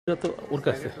Please.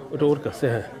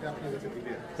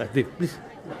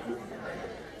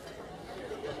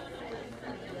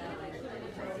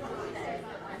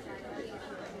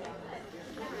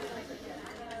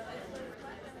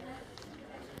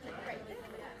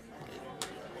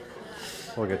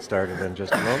 We'll get started in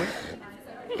just a moment.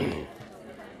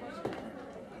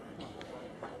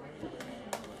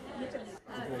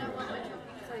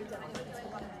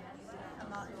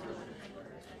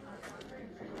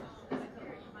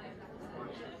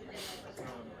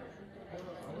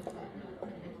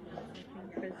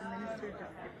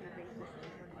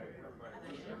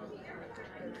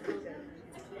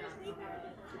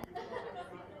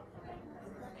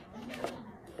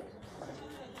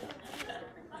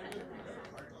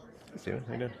 Steven,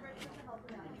 how you doing?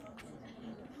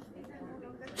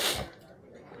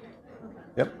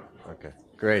 Yep. Okay.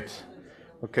 Great.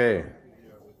 Okay.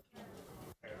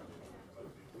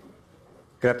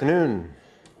 Good afternoon.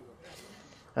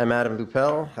 I'm Adam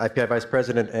Lupel, IPI Vice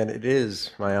President, and it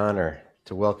is my honor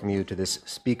to welcome you to this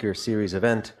speaker series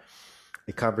event,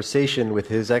 a conversation with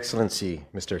His Excellency,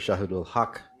 Mr. Shahidul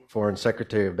Haque, Foreign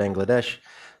Secretary of Bangladesh,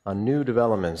 on new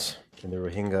developments in the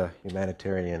Rohingya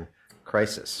humanitarian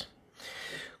crisis.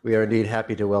 We are indeed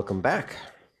happy to welcome back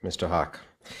Mr. Haque,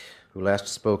 who last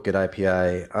spoke at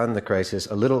IPI on the crisis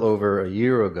a little over a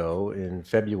year ago in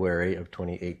February of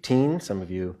 2018. Some of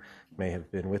you may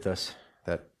have been with us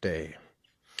that day.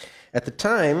 At the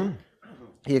time,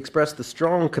 he expressed the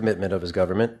strong commitment of his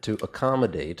government to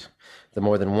accommodate the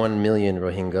more than 1 million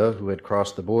Rohingya who had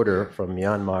crossed the border from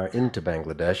Myanmar into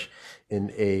Bangladesh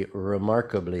in a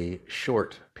remarkably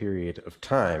short period of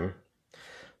time,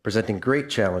 presenting great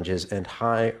challenges and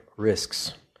high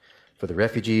risks for the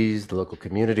refugees, the local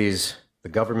communities, the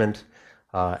government,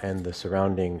 and the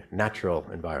surrounding natural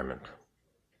environment.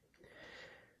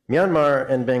 Myanmar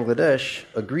and Bangladesh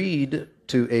agreed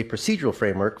to a procedural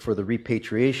framework for the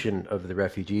repatriation of the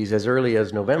refugees as early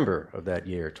as November of that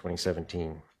year,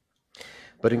 2017.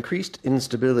 But increased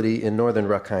instability in northern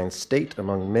Rakhine State,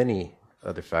 among many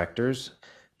other factors,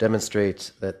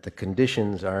 demonstrates that the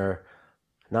conditions are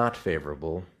not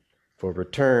favorable for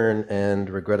return and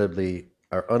regrettably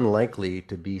are unlikely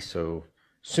to be so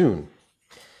soon.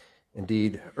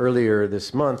 Indeed, earlier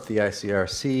this month, the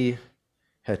ICRC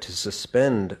had to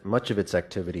suspend much of its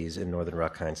activities in northern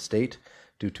Rakhine State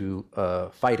due to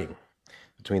fighting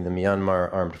between the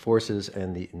Myanmar armed forces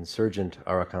and the insurgent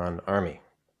Arakan army.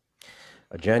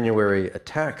 A January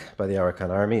attack by the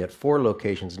Arakan army at 4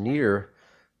 locations near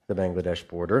the Bangladesh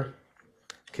border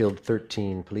killed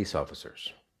 13 police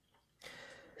officers.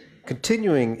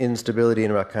 Continuing instability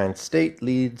in Rakhine State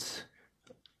leads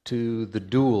to the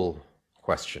dual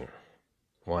question.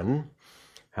 1,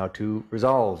 how to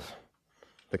resolve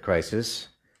the crisis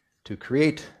to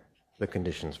create the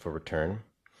conditions for return.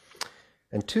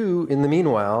 And 2, in the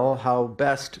meanwhile, how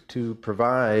best to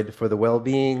provide for the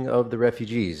well-being of the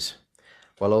refugees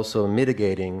while also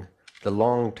mitigating the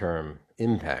long-term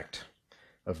impact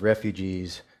of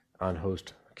refugees on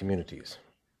host communities.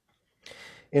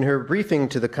 In her briefing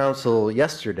to the Council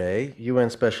yesterday, UN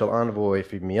Special Envoy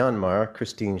for Myanmar,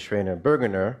 Christine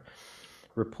Schreiner-Bergener,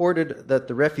 reported that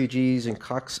the refugees in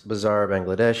Cox's Bazar,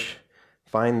 Bangladesh,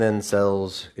 find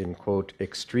themselves in, quote,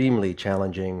 extremely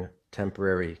challenging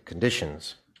temporary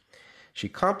conditions. She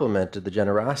complimented the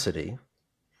generosity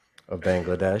of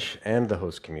Bangladesh and the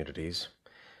host communities,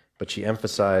 but she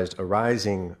emphasized a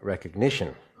rising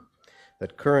recognition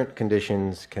that current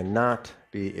conditions cannot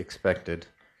be expected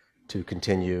to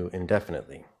continue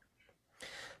indefinitely.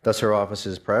 Thus, her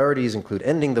office's priorities include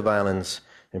ending the violence,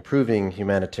 improving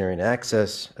humanitarian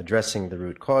access, addressing the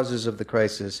root causes of the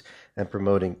crisis, and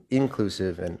promoting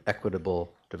inclusive and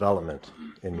equitable development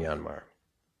in Myanmar.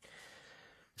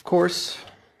 Of course,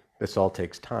 this all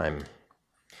takes time.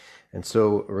 And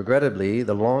so, regrettably,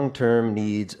 the long-term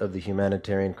needs of the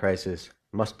humanitarian crisis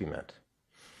must be met.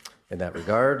 In that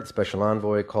regard, the Special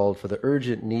Envoy called for the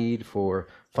urgent need for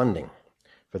funding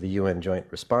for the UN Joint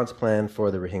Response Plan for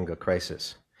the Rohingya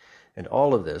Crisis. And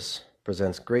all of this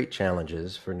presents great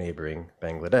challenges for neighboring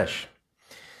Bangladesh.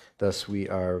 Thus, we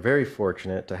are very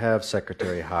fortunate to have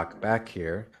Secretary Haque back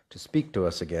here to speak to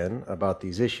us again about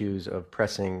these issues of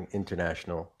pressing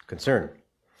international concern.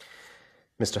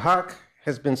 Mr. Haque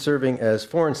has been serving as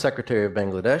Foreign Secretary of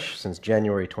Bangladesh since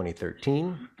January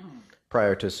 2013.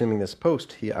 Prior to assuming this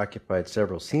post, he occupied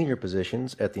several senior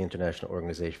positions at the International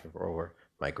Organization for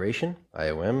Migration,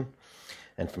 IOM,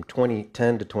 and from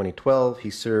 2010 to 2012,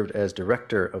 he served as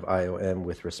director of IOM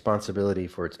with responsibility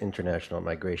for its international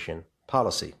migration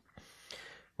policy.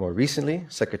 More recently,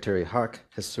 Secretary Haque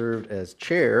has served as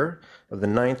chair of the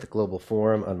 9th Global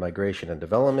Forum on Migration and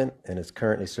Development and is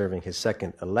currently serving his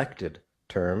second elected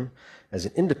term as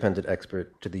an independent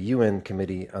expert to the UN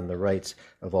Committee on the Rights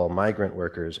of All Migrant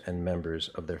Workers and Members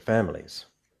of Their Families.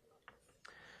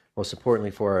 Most importantly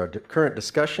for our current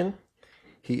discussion,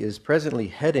 he is presently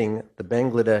heading the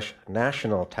Bangladesh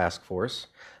National Task Force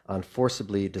on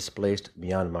Forcibly Displaced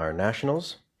Myanmar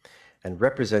Nationals and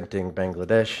representing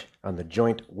Bangladesh on the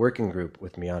Joint Working Group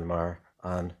with Myanmar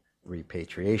on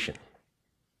Repatriation.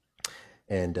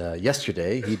 And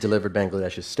yesterday, he delivered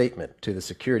Bangladesh's statement to the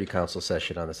Security Council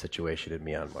session on the situation in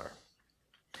Myanmar.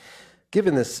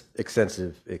 Given this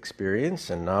extensive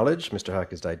experience and knowledge, Mr.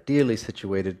 Haque is ideally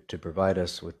situated to provide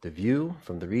us with the view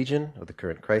from the region of the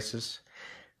current crisis.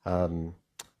 Mr.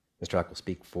 Haque will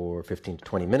speak for 15 to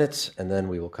 20 minutes, and then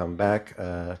we will come back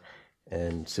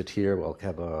and sit here. We'll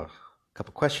have a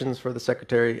couple questions for the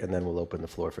Secretary, and then we'll open the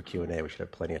floor for Q&A. We should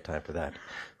have plenty of time for that.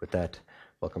 With that,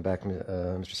 welcome back,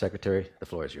 Mr. Secretary. The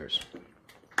floor is yours.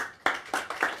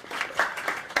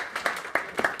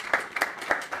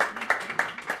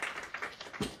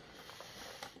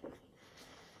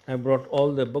 I brought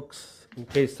all the books in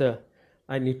case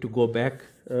I need to go back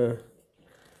to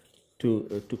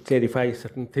clarify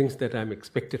certain things that I'm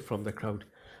expected from the crowd.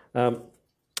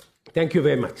 Thank you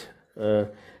very much.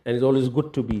 And it's always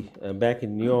good to be back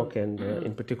in New York and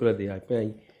in particular the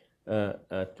IPI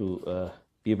to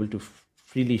be able to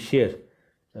freely share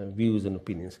views and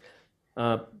opinions.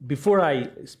 Before I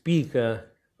speak,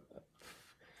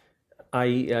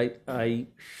 I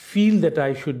feel that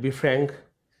I should be frank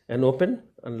and open,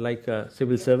 unlike a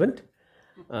civil servant,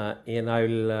 and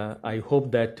I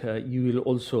hope that you will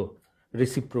also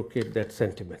reciprocate that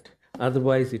sentiment.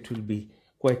 Otherwise, it will be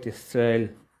quite a sterile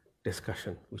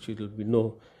discussion, which will be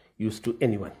no use to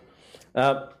anyone.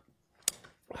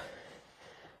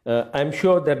 I'm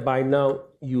sure that by now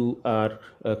you are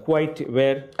quite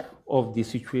aware of the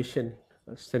situation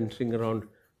centering around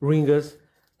Rohingyas.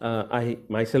 I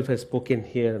myself have spoken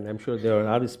here, and I'm sure there are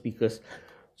other speakers.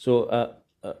 So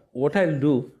what I'll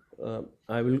do,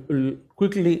 I will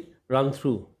quickly run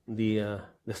through the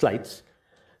slides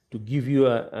to give you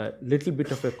a little bit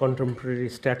of a contemporary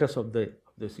status of the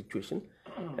situation,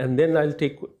 and then I'll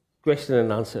take question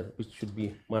and answer, which should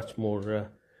be much more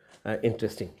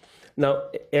interesting. Now,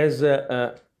 as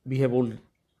we have all,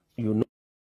 you know,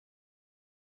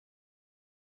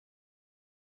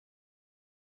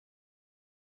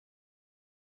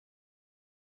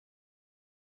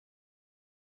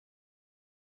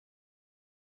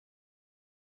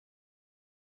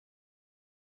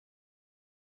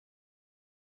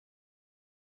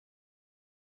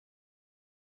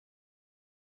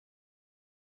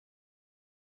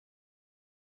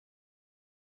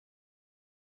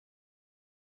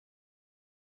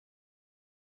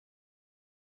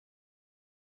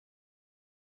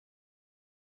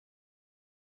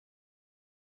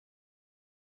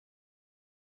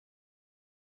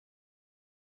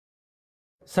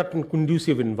 certain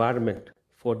conducive environment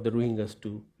for the Rohingyas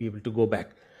to be able to go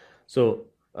back. So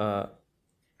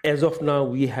as of now,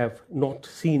 we have not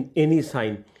seen any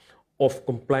sign of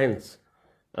compliance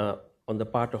on the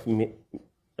part of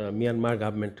Myanmar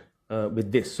government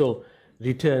with this. So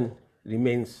return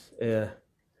remains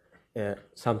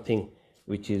something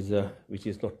which is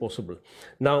not possible.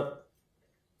 Now,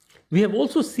 we have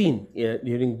also seen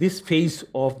during this phase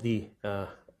of the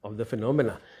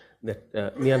phenomena that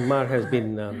Myanmar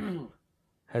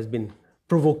has been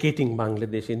provocating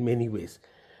Bangladesh in many ways.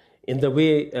 In the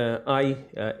way I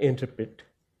interpret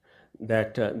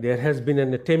that there has been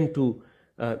an attempt to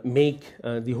make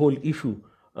the whole issue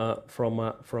from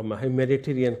a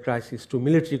humanitarian crisis to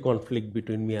military conflict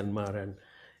between Myanmar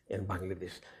and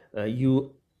Bangladesh.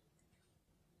 You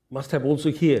must have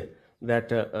also heard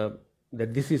that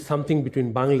that this is something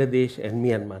between Bangladesh and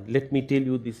Myanmar. Let me tell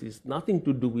you, this is nothing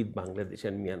to do with Bangladesh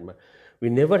and Myanmar. We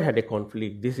never had a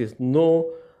conflict. This is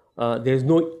there is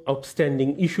no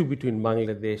outstanding issue between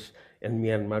Bangladesh and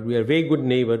Myanmar. We are a very good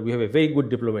neighbor. We have a very good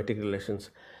diplomatic relations.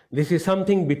 This is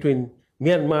something between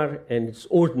Myanmar and its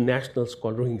own nationals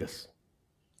called Rohingyas.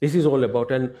 This is all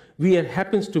about, and we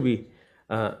happens to be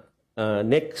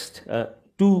next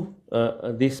to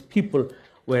these people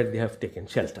where they have taken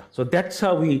shelter. So that's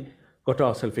how we got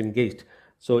ourselves engaged.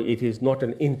 So it is not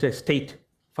an interstate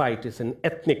fight, it's an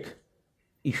ethnic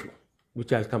issue,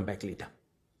 which I'll come back later.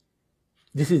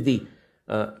 This is the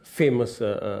famous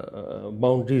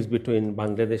boundaries between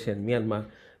Bangladesh and Myanmar.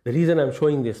 The reason I'm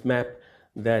showing this map,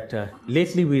 that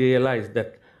lately we realized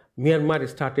that Myanmar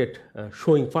started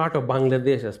showing part of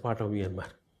Bangladesh as part of Myanmar.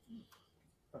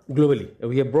 Globally,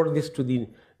 we have brought this to the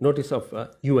notice of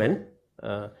UN,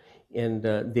 and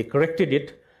they corrected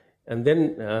it. And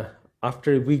then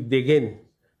after a week, they again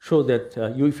show that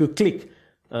if you click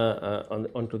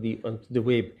onto the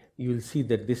web, you will see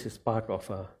that this is part of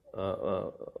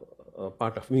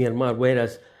Myanmar,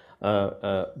 whereas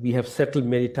we have settled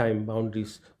maritime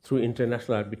boundaries through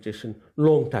international arbitration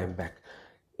long time back.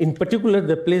 In particular,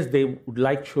 the place they would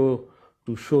like to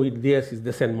show it theirs is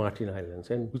the Saint Martin Islands,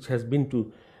 and which has been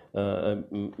a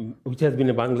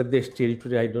Bangladesh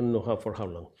territory. I don't know for how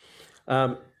long.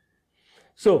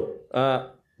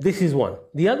 This is one.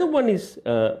 The other one is,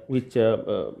 which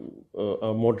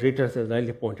moderators has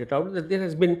rightly pointed out, that there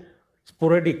has been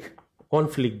sporadic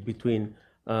conflict between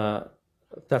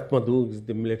Tatmadaw, is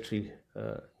the military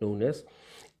known as,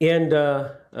 and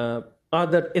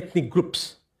other ethnic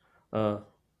groups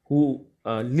who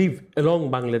live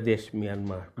along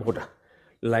Bangladesh-Myanmar border,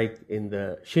 like in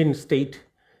the Shin state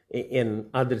and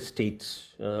other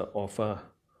states of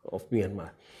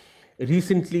Myanmar.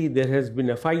 Recently, there has been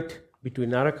a fight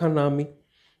between Arakan army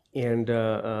and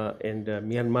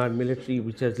Myanmar military,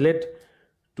 which has led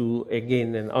to,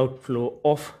 again, an outflow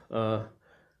of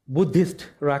Buddhist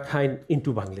Rakhine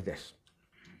into Bangladesh.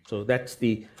 So that's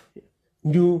the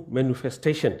new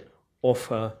manifestation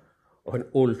of an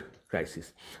old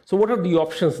crisis. So what are the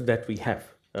options that we have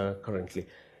currently?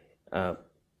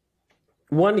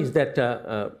 One is that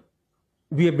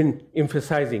we have been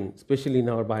emphasizing, especially in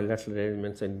our bilateral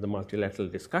arrangements and the multilateral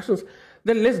discussions,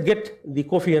 that let's get the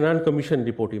Kofi Annan Commission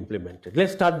report implemented.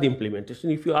 Let's start the implementation.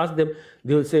 If you ask them,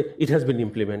 they will say it has been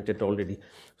implemented already.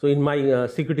 So in my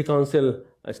Security Council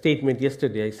statement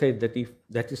yesterday, I said that if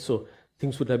that is so,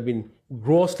 things would have been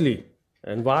grossly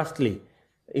and vastly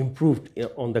improved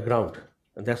on the ground,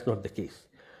 and that's not the case.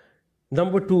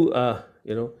 Number two,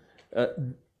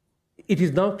 it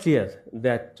is now clear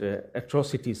that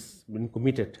atrocities have been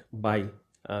committed by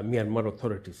Myanmar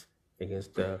authorities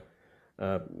against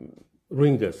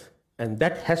Rohingyas, and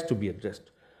that has to be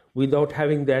addressed. Without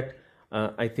having that,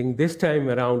 I think this time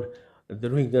around, the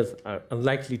Rohingyas are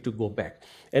unlikely to go back.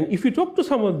 And if you talk to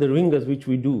some of the Rohingyas, which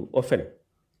we do often,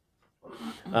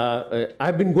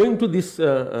 I've been going to these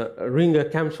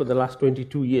Rohingya camps for the last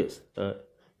 22 years.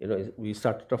 We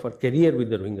started off our career with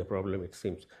the Rohingya problem, it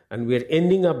seems, and we are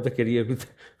ending up the career with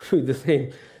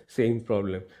the same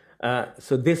problem.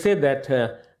 So they say that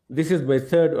this is my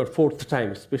third or fourth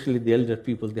time, especially the elder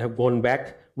people. They have gone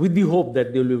back with the hope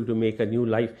that they will be able to make a new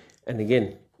life, and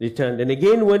again returned, and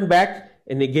again went back,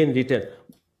 and again returned,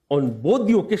 on both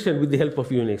the occasion with the help of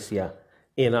UNHCR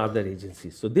and other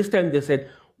agencies. So this time they said,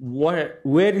 where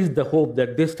is the hope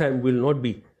that this time will not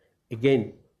be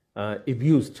again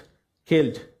abused,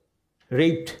 killed,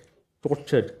 raped,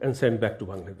 tortured, and sent back to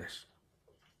Bangladesh?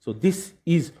 So this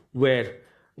is where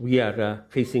we are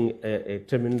facing a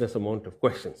tremendous amount of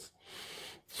questions.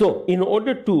 So in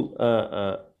order to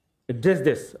address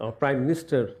this, our Prime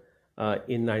Minister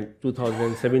in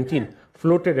 2017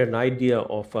 floated an idea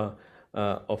of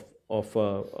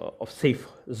safe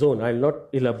zone. I'll not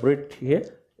elaborate here.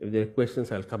 If there are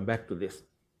questions, I'll come back to this.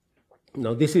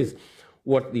 Now, this is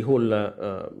what the whole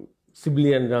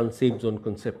civilian-run safe zone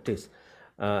concept is.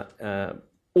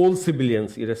 All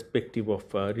civilians, irrespective of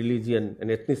religion and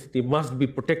ethnicity, must be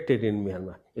protected in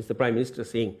Myanmar, is the Prime Minister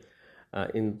saying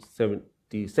in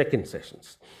 72nd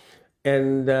sessions.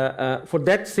 And for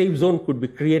that, safe zone could be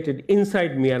created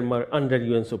inside Myanmar under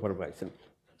UN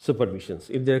supervisions.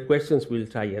 If there are questions, we'll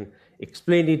try and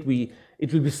explain it.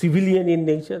 It will be civilian in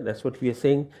nature. That's what we are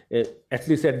saying. At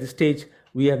least at this stage,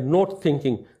 we are not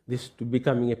thinking this to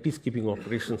becoming a peacekeeping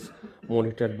operations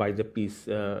monitored by the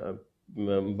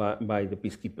by the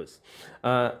peacekeepers.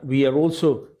 We are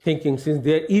also thinking, since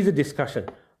there is a discussion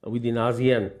within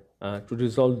ASEAN to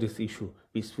resolve this issue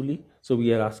peacefully, so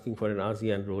we are asking for an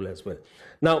ASEAN role as well.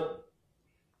 Now,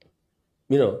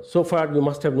 so far you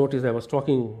must have noticed I was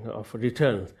talking of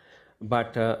returns,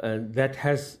 but that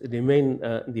has remained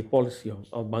the policy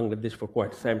of Bangladesh for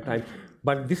quite some time.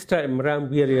 But this time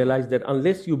around, we realized that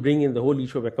unless you bring in the whole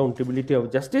issue of accountability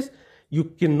of justice, you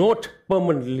cannot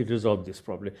permanently resolve this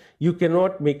problem. You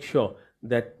cannot make sure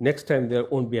that next time there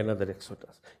won't be another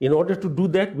exodus. In order to do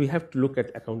that, we have to look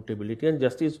at accountability and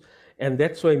justice, and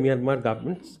that's why Myanmar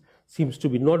government seems to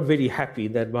be not very happy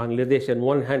that Bangladesh, on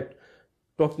one hand,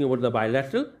 talking about the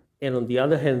bilateral, and on the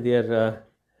other hand, they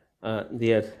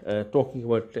are talking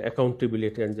about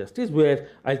accountability and justice, where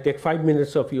I'll take 5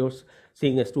 minutes of yours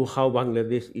saying as to how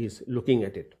Bangladesh is looking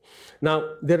at it.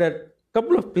 Now, there are a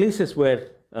couple of places where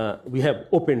we have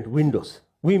opened windows.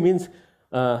 We means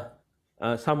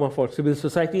some of our civil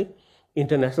society,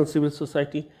 international civil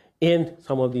society, and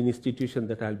some of the institutions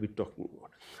that I'll be talking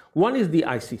about. One is the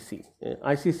ICC.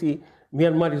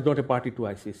 Myanmar is not a party to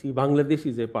ICC. Bangladesh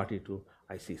is a party to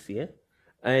ICC,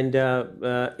 and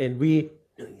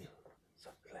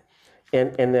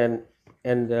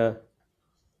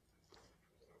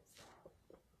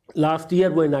last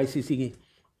year when ICC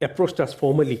approached us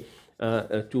formally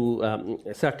to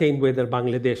ascertain whether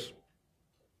Bangladesh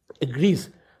agrees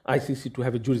ICC to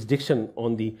have a jurisdiction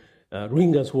on the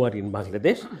Rohingyas who are in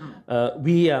Bangladesh,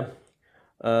 we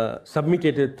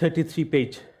submitted a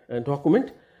 33-page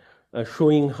document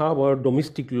showing how our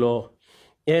domestic law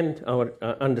and our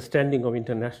understanding of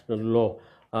international law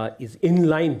is in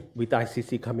line with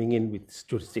ICC coming in with its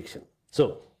jurisdiction.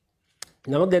 So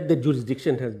now that the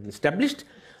jurisdiction has been established,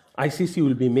 ICC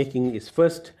will be making its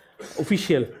first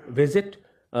official visit,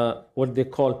 what they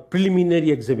call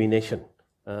preliminary examination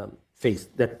phase,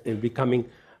 that will be coming,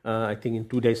 I think, in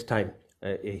 2 days' time,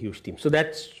 a huge team. So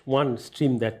that's one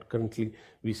stream that currently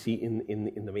we see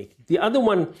in the making. The other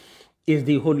one is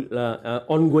the whole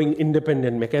ongoing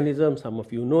independent mechanism. Some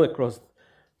of you know, across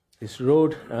this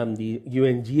road, the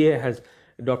UNGA has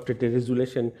adopted a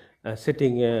resolution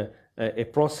setting a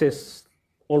process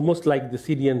almost like the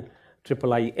Syrian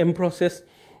IIIM process,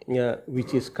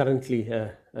 which is currently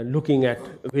looking at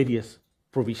various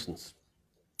provisions.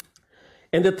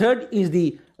 And the third is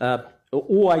the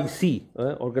OIC,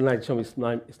 Organization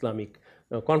of Islamic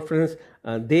Conference.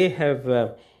 They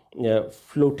have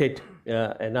floated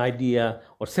an idea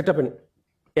or set up an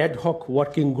ad hoc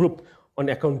working group on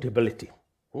accountability.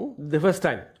 The first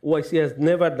time. OIC has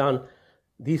never done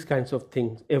these kinds of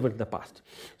things ever in the past.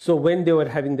 So when they were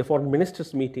having the foreign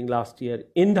ministers meeting last year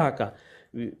in Dhaka,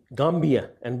 Gambia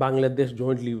and Bangladesh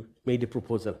jointly made a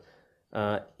proposal,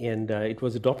 and it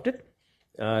was adopted.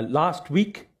 Last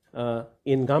week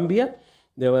in Gambia,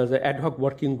 there was an ad hoc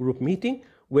working group meeting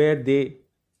where they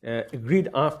agreed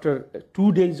after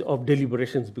 2 days of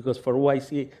deliberations, because for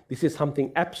OIC, this is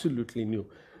something absolutely new.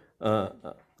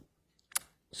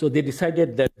 So they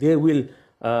decided that they will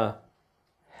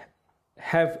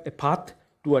have a path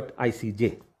toward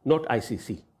ICJ, not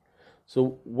ICC.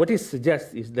 So what it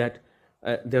suggests is that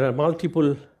there are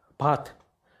multiple paths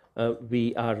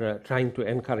we are trying to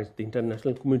encourage the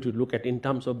international community to look at in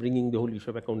terms of bringing the whole issue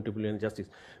of accountability and justice.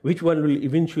 Which one will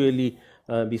eventually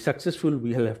be successful,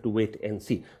 we'll have to wait and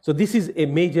see. So this is a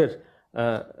major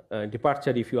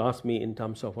departure, if you ask me, in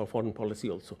terms of our foreign policy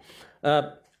also.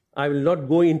 I will not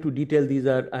go into detail. These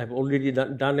are, I have already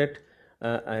done it.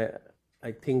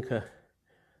 I think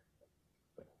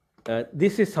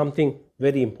this is something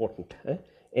very important.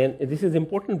 And this is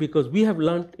important because we have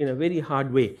learned in a very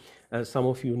hard way. Some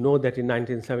of you know that in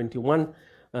 1971,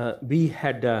 we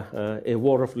had a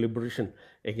war of liberation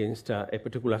against a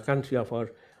particular country of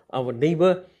our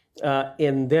neighbor.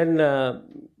 And then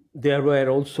there were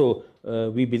also,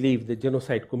 we believe, the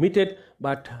genocide committed.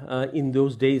 But in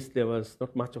those days, there was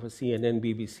not much of a CNN,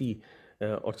 BBC,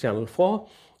 or Channel 4.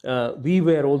 We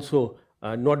were also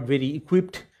not very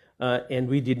equipped, and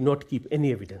we did not keep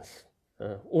any evidence,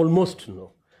 almost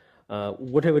no.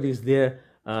 Whatever is there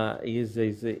is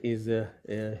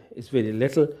very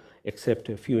little, except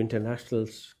a few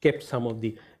internationals kept some of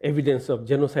the evidence of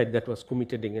genocide that was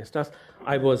committed against us.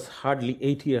 I was hardly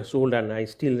 8 years old, and I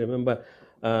still remember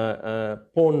a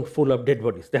pond full of dead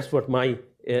bodies. That's what my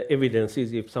evidence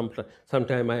is. If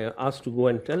sometime I asked to go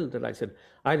and tell that, I said,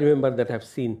 I remember that I've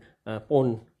seen a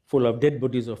pond full of dead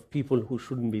bodies of people who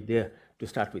shouldn't be there to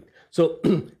start with. So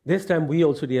this time we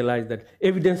also realized that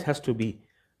evidence has to be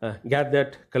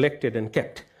gathered, collected, and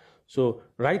kept. So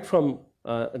right from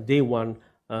day one,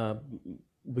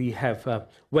 we have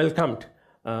welcomed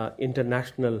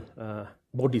international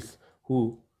bodies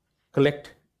who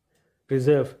collect,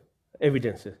 preserve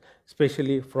evidences,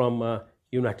 especially from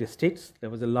United States. There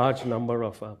was a large number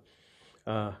of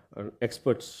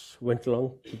experts went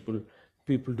along.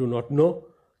 People do not know.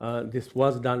 This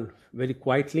was done very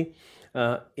quietly.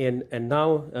 And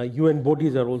now UN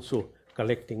bodies are also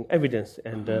collecting evidence,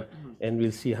 and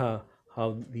we'll see how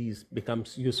these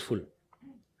becomes useful.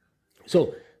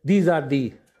 So these are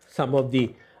some of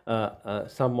the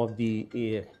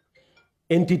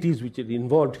entities which are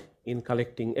involved in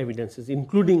collecting evidences,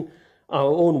 including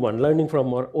our own one. Learning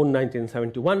from our own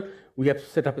 1971, we have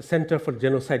set up a Center for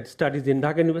Genocide Studies in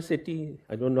Dhaka University.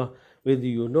 I don't know whether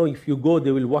you know. If you go,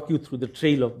 they will walk you through the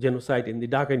trail of genocide in the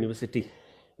Dhaka University,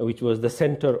 which was the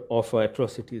center of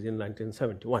atrocities in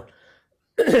 1971.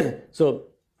 So,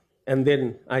 and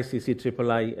then ICC,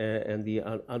 III, and the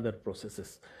other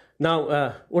processes.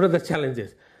 Now, what are the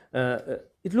challenges?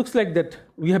 It looks like that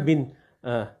we have been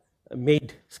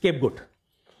made scapegoat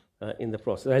in the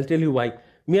process. I'll tell you why.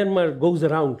 Myanmar goes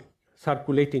around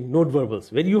circulating note verbals,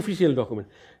 very official document,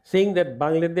 saying that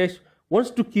Bangladesh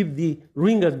wants to keep the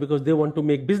Rohingyas because they want to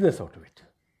make business out of it.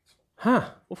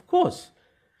 Of course,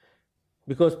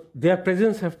 because their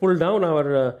presence have pulled down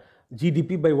our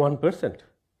GDP by 1%.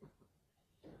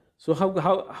 So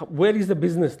where is the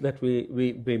business that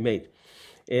we made?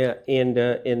 And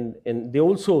they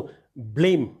also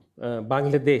blame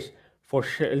Bangladesh for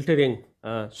sheltering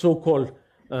so-called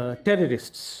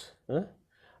terrorists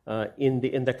in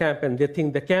the camp, and they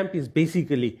think the camp is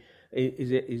basically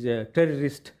is a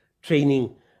terrorist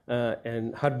training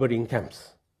and harboring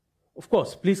camps. Of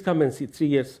course, please come and see 3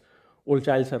 years old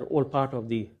childs are all part of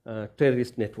the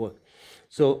terrorist network.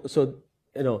 So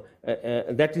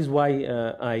that is why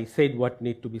I said what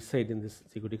need to be said in this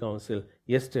Security Council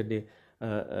yesterday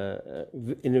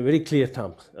in a very clear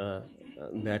terms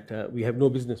that we have no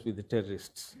business with the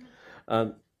terrorists.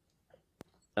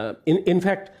 In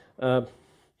fact,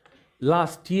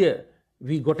 last year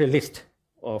we got a list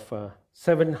of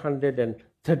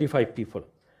 735 people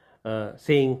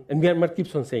saying, and Myanmar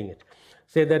keeps on saying it,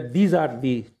 say that these are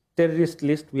the terrorist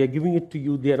list, we are giving it to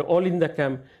you, they are all in the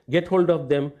camp, get hold of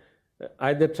them,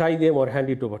 either try them or hand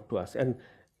it over to us.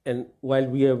 And while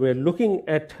we were looking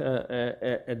at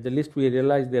the list, we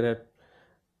realized there are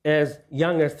as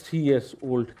young as 3 years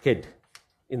old kid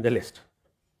in the list.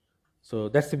 So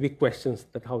that's the big question,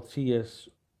 that how 3 years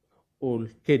old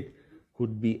kid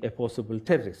could be a possible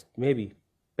terrorist. Maybe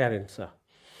parents are.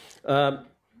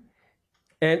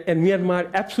 And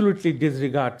Myanmar absolutely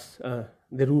disregards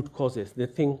the root causes. They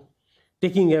think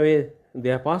taking away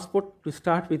their passport to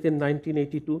start with in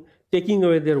 1982, taking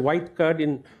away their white card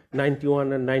in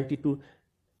 91 and 92,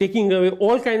 taking away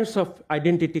all kinds of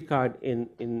identity card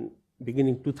in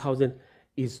beginning 2000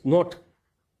 is not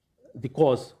the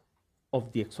cause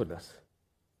of the exodus.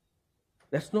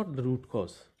 That's not the root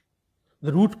cause.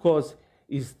 The root cause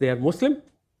is they are Muslim,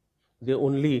 they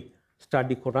only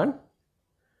study Quran,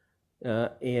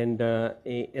 and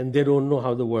they don't know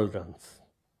how the world runs.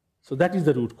 So that is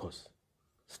the root cause,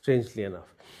 strangely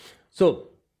enough. So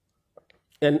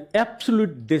an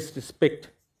absolute disrespect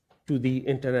to the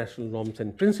international norms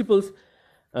and principles,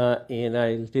 and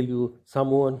I'll tell you,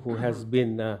 someone who has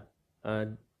been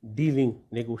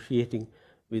negotiating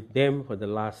with them for the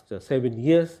last 7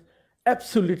 years,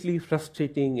 absolutely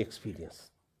frustrating experience.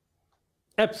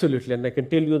 Absolutely, and I can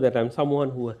tell you that I'm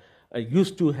someone who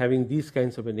used to having these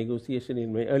kinds of a negotiation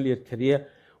in my earlier career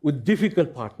with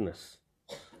difficult partners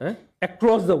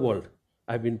across the world.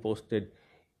 I've been posted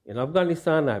in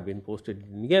Afghanistan, I've been posted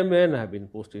in Yemen, I've been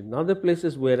posted in other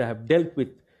places where I have dealt with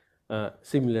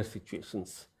similar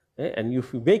situations. And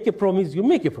if you make a promise, you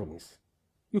make a promise.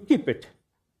 You keep it,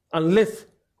 unless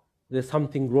there's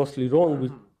something grossly wrong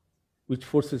which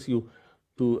forces you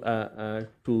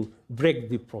to break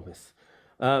the promise.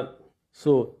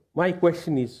 So my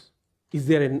question is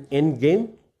there an end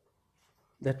game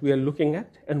that we are looking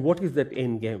at? And what is that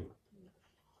end game?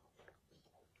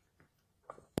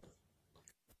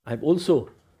 I've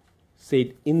also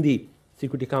said in the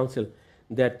Security Council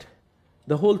that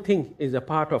the whole thing is a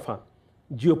part of a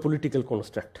geopolitical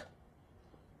construct.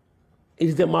 It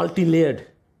is a multi-layered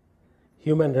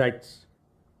human rights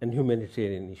and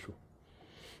humanitarian issue.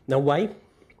 Now why?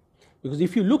 Because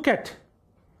if you look at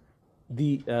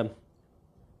the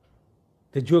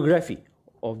geography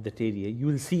of that area, you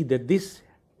will see that this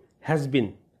has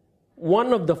been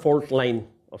one of the fault lines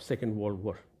of Second World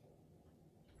War.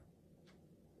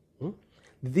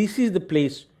 This is the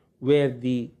place where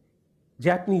the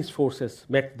Japanese forces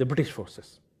met the British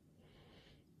forces.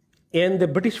 And the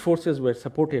British forces were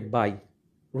supported by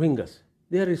Rohingyas.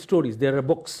 There are stories, there are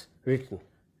books written.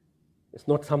 It's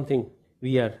not something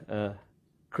we are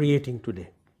creating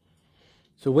today.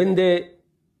 So when the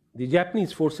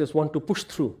Japanese forces want to push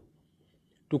through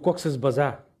to Cox's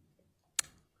Bazar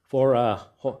for a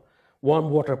warm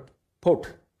water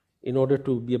port in order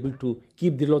to be able to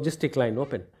keep the logistic line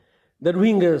open, the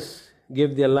Rohingyas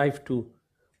gave their life to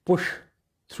push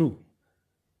through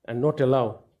and not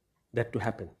allow that to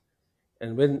happen.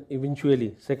 And when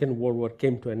eventually Second World War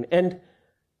came to an end,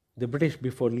 the British,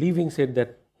 before leaving, said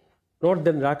that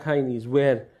Northern Rakhine is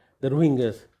where the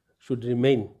Rohingyas should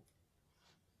remain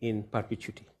in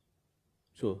perpetuity.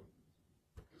 So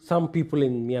some people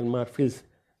in Myanmar feels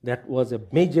that was a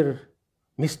major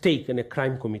mistake and a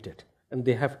crime committed, and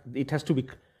it has to be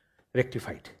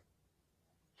rectified.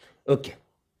 Okay.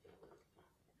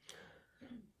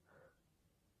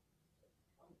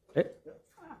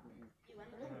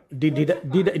 Did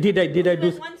I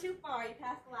do? One too far. You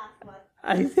passed the last one.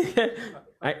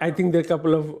 I think there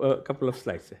are a couple of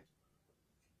slides.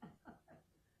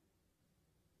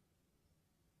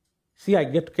 See, I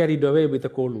get carried away with the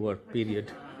Cold War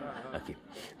period. Okay.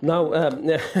 Now,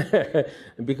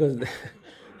 because,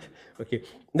 okay.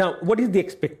 Now, what is the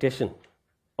expectation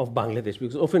of Bangladesh?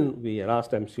 Because often we are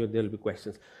asked, I'm sure there will be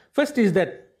questions. First is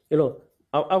that,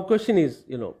 our question is,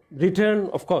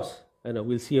 return, of course,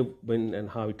 we'll see when and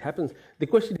how it happens. The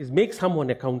question is, make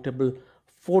someone accountable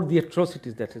for the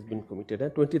atrocities that has been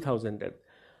committed. 20,000 deaths,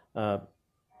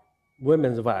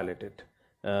 women's violated.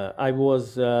 I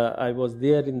was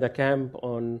there in the camp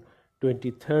on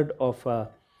 23rd of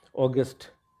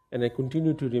August, and I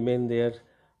continue to remain there.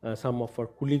 Some of our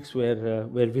colleagues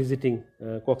were visiting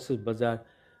Cox's Bazar.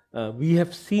 We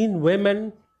have seen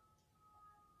women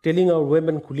telling our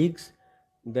women colleagues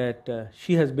that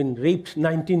she has been raped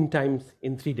 19 times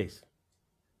in 3 days.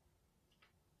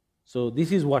 So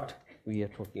this is what we are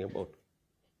talking about.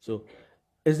 So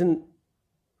isn't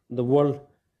the world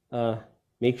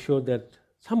make sure that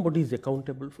somebody is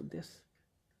accountable for this?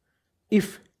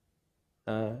 If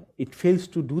it fails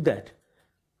to do that,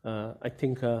 I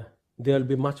think there will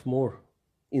be much more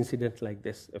incidents like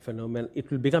this, a phenomenon. It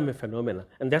will become a phenomenon.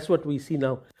 And that's what we see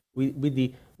now with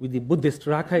the Buddhist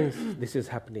Rakhines. This is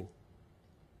happening,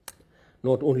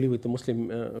 not only with the Muslim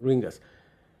Rohingyas.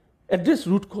 Address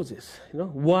root causes.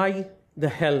 Why the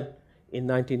hell in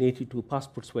 1982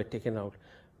 passports were taken out?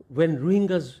 When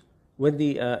Rohingyas, when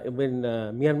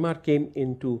Myanmar came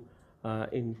into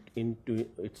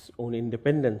its own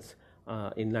independence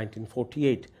in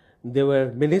 1948, there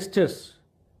were ministers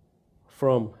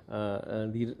from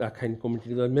the Rakhine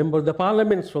community. There were members of the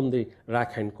parliaments from the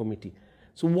Rakhine committee.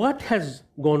 So what has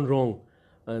gone wrong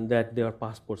that their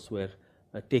passports were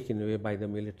taken away by the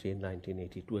military in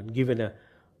 1982 and given a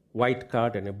white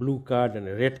card and a blue card and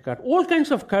a red card? All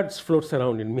kinds of cards floats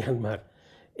around in Myanmar,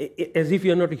 as if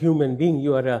you're not a human being,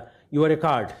 you are a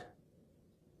card.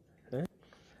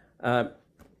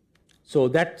 So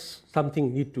that's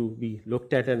something need to be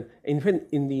looked at. And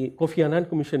in the Kofi Annan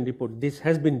Commission report, this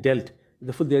has been dealt,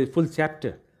 the full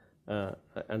chapter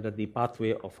under the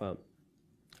pathway of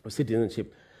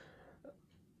citizenship.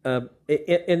 And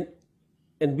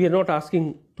we are not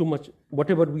asking too much.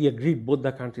 Whatever we agreed, both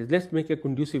the countries, let's make a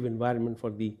conducive environment for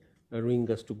the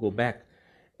Rohingyas to go back.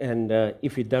 And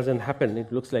if it doesn't happen,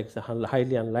 it looks like it's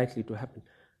highly unlikely to happen.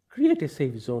 Create a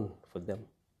safe zone for them.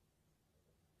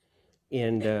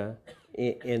 And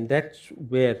that's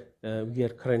where we are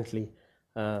currently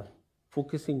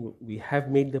focusing. We have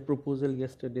made the proposal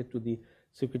yesterday to the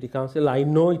Security Council. I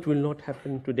know it will not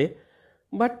happen today,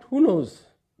 but who knows?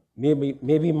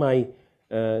 Maybe my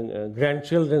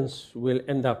grandchildren will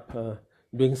end up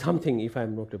doing something if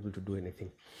I'm not able to do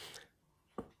anything.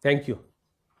 Thank you.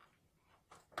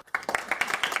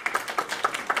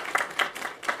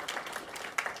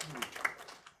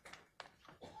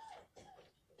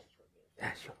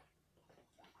 Yeah, sure.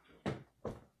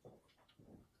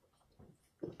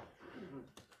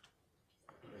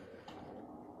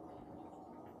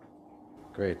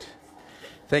 Great.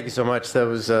 Thank you so much. That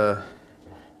was a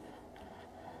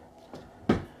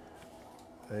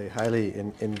highly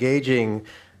engaging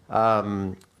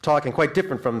talk, and quite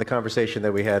different from the conversation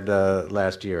that we had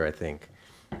last year, I think.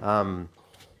 I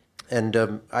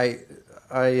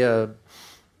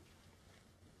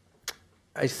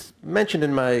mentioned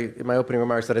in my opening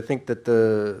remarks that I think that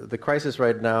the crisis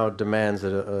right now demands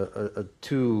a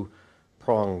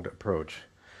two-pronged approach.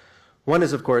 One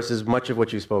is, of course, is much of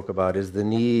what you spoke about, is the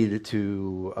need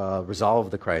to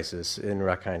resolve the crisis in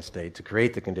Rakhine State, to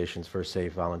create the conditions for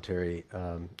safe, voluntary,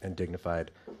 and dignified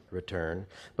return,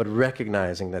 but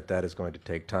recognizing that that is going to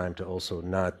take time, to also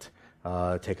not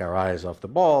take our eyes off the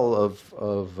ball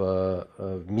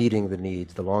of meeting the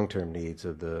needs, the long-term needs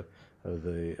of the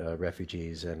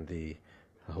refugees and the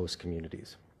host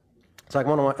communities. So I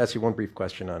want to ask you one brief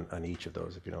question on each of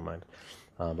those, if you don't mind,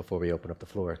 before we open up the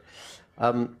floor.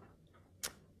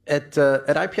 At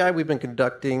IPI, we've been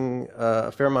conducting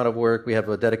a fair amount of work. We have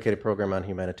a dedicated program on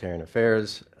humanitarian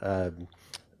affairs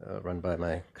run by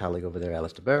my colleague over there,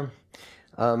 Alice DeBear.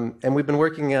 And we've been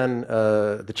working on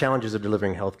the challenges of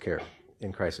delivering healthcare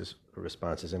in crisis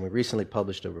responses. And we recently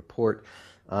published a report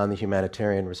on the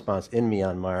humanitarian response in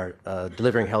Myanmar,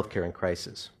 delivering healthcare in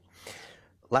crisis.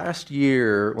 Last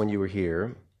year, when you were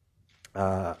here,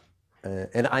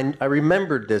 and I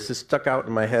remembered this stuck out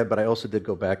in my head, but I also did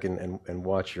go back and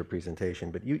watch your presentation.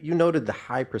 But you noted the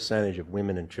high percentage of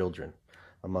women and children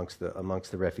amongst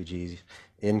the refugees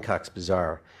in Cox's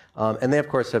Bazar. And they, of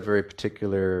course, have very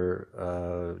particular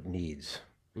needs.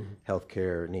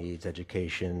 healthcare needs,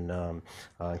 education,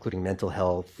 including mental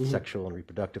health, sexual and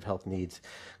reproductive health needs.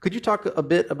 Could you talk a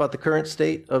bit about the current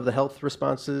state of the health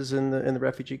responses in the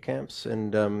refugee camps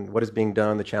and what is being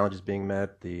done, the challenges being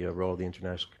met, the role of the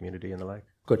international community and the like?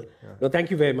 Good. No, thank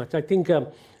you very much. I think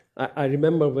I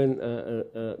remember when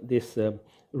these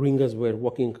Rohingyas were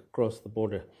walking across the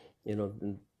border.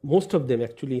 Most of them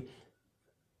actually,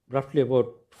 roughly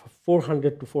about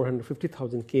 400 to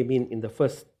 450,000 came in the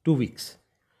first 2 weeks.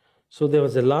 So there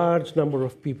was a large number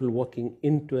of people walking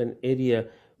into an area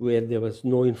where there was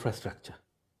no infrastructure.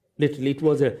 Literally, it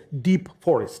was a deep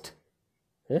forest,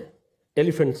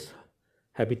 elephant's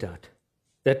habitat.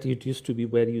 That it used to be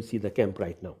where you see the camp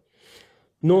right now.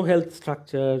 No health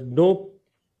structure, no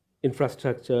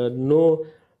infrastructure, no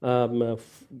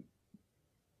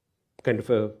kind of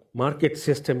a market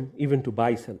system even to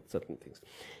buy certain things.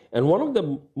 And one of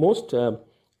the most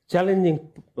challenging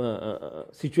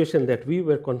situation that we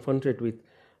were confronted with,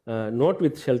 not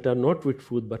with shelter, not with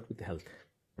food, but with health.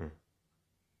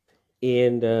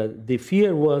 And the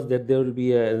fear was that there will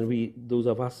be those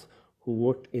of us who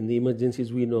work in the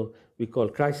emergencies, we call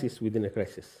crisis within a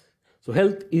crisis. So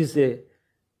health is a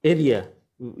area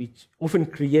which often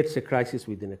creates a crisis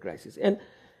within a crisis. And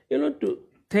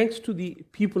thanks to the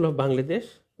people of Bangladesh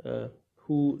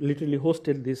who literally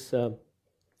hosted this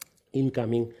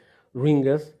incoming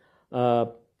Rohingyas,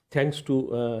 thanks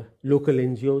to local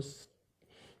NGOs,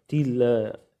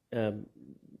 till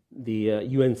the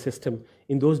UN system.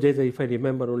 In those days, if I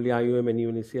remember, only IOM and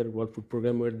UNHCR World Food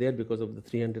Programme were there because of the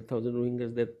 300,000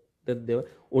 Rohingyas that they were,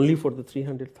 only for the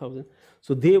 300,000.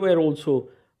 So they were also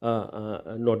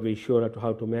not very sure as to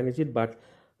how to manage it. But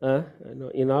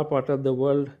in our part of the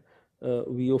world,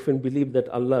 we often believe that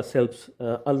Allah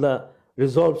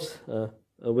resolves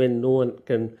when no one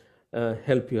can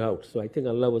help you out. So I think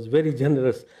Allah was very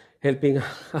generous helping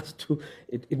us to,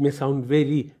 it may sound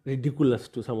very ridiculous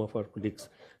to some of our colleagues,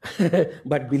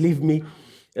 but believe me,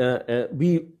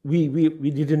 we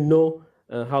didn't know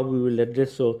how we will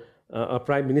address. So our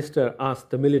Prime Minister asked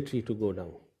the military to go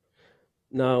down.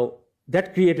 Now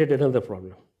that created another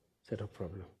set of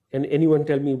problem. Can anyone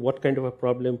tell me what kind of a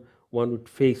problem one would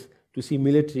face to see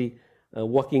military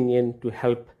walking in to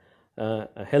help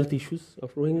health issues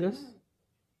of Rohingyas?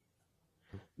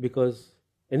 Because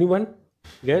anyone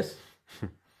guess?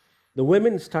 The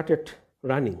women started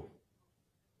running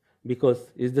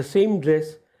because it's the same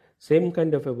dress, same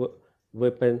kind of a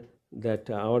weapon that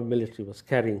our military was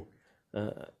carrying.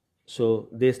 So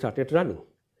they started running.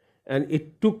 And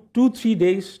it took 2-3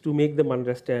 days to make them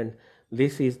understand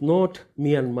this is not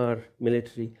Myanmar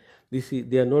military.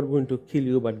 They are not going to kill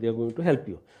you, but they are going to help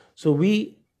you. So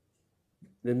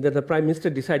then the Prime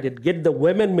Minister decided, get the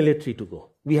women military to go.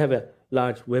 We have a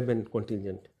large women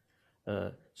contingent.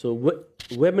 So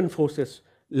women forces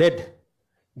led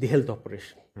the health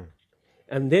operation.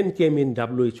 And then came in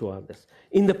WHO others.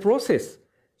 In the process,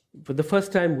 for the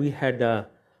first time, we had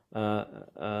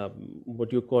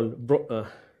what you call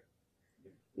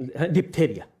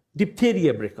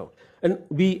diphtheria breakout. And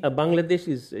Bangladesh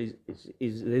there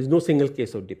is no single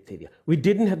case of diphtheria. We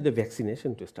didn't have the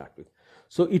vaccination to start with.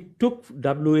 So it took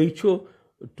WHO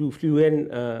to flew in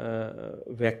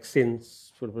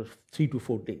vaccines for 3 to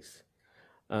 4 days.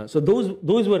 So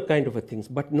those were kind of things.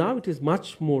 But now it is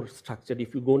much more structured.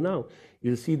 If you go now,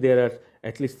 you'll see there are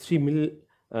at least 3 million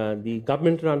the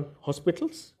government-run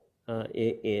hospitals,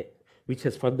 which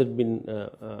has further been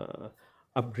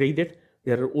upgraded.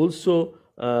 There are also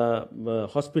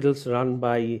hospitals run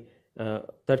by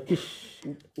Turkish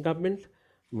government,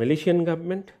 Malaysian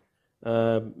government,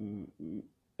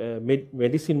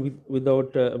 medicine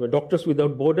without Doctors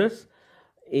Without Borders,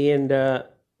 and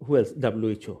who else?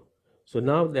 WHO. So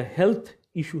now the health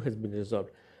issue has been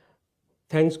resolved.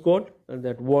 Thanks God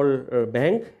that World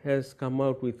Bank has come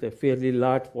out with a fairly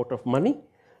large pot of money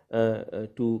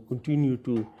to continue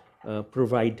to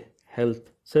provide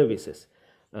health services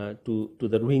to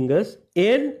the Rohingyas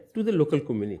and to the local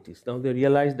communities. Now they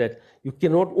realize that you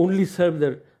cannot only serve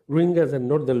the Rohingyas and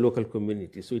not the local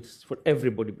community. So it's for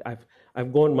everybody.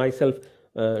 I've gone myself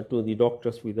to the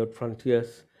Doctors Without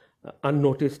Frontiers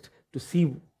unnoticed to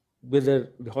see whether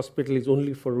the hospital is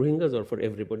only for Rohingyas or for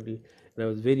everybody. And I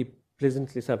was very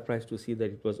pleasantly surprised to see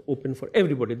that it was open for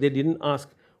everybody. They didn't ask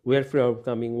where you are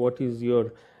coming, what is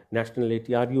your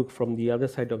nationality, are you from the other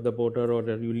side of the border or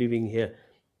are you living here?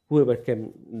 Whoever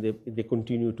can, they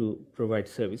continue to provide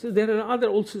services. There are other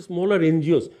also smaller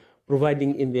NGOs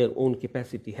providing in their own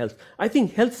capacity health. I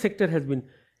think health sector has been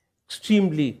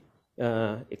extremely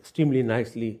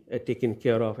nicely taken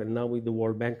care of, and now with the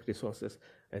World Bank resources,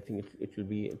 I think it will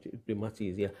be much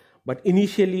easier. But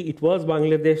initially it was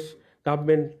Bangladesh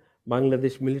government,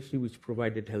 Bangladesh military, which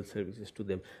provided health services to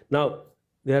them. Now,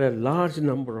 there are a large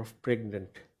number of pregnant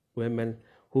women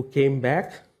who came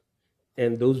back,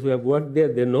 and those who have worked there,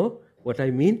 they know what I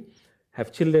mean,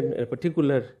 have children in a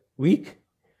particular week.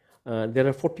 There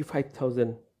are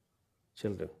 45,000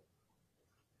 children,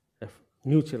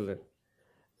 new children,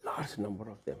 large number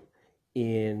of them.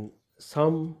 And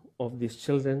some of these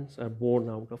children are born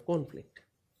out of conflict.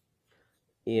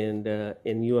 And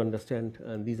you understand,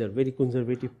 these are very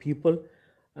conservative people,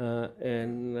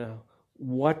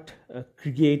 what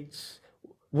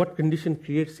condition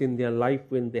creates in their life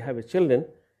when they have a children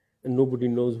and nobody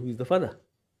knows who is the father.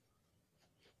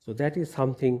 So that is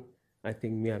something I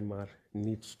think Myanmar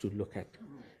needs to look at.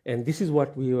 And this is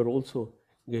what we are also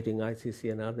getting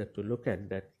ICC and others to look at,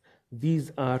 that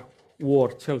these are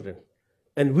war children.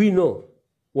 And we know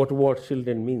what war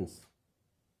children means.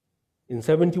 In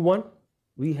 71,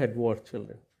 we had war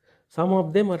children. Some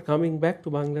of them are coming back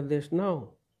to Bangladesh now,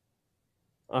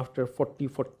 after 40,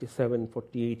 47,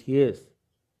 48 years.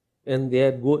 And they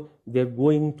are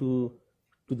going to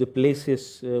the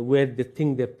places where they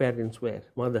think their parents were,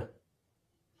 mother.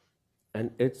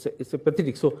 And it's a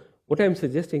pathetic. So what I'm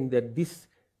suggesting that this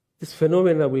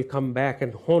phenomena will come back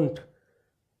and haunt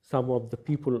some of the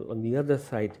people on the other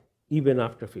side even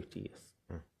after 50 years.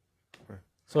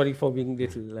 Sorry for being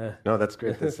little... No, that's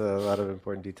great. That's a lot of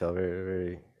important detail. Very,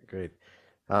 very great.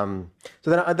 So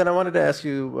then I wanted to ask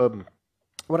you,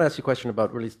 a question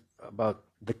about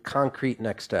the concrete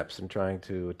next steps in trying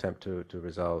to attempt to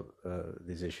resolve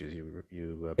these issues.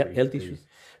 Health issues?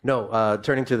 No,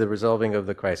 turning to the resolving of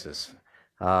the crisis.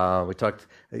 We talked,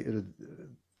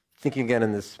 thinking again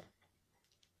in this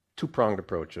two-pronged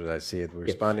approach, as I see it. We're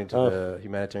responding to the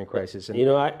humanitarian crisis. And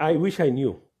I wish I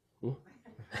knew.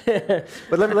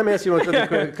 But let me ask you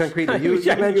something concretely.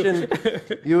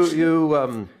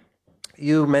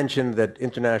 You mentioned that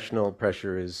international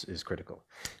pressure is critical.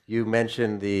 You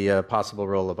mentioned the possible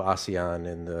role of ASEAN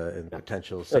in the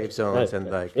potential safe zones and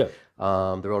the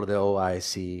role of the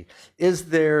OIC. Is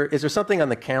there something on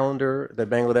the calendar that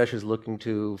Bangladesh is looking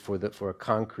to for a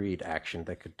concrete action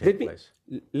that could take place?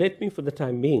 Let me, for the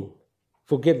time being,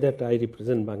 forget that I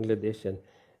represent Bangladesh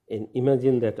and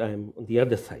imagine that I'm on the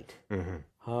other side. Mm-hmm.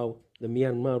 How the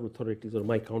Myanmar authorities or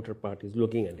my counterpart is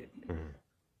looking at it.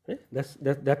 Mm-hmm.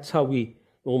 That's how we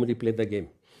normally play the game.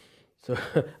 So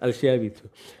I'll share with you.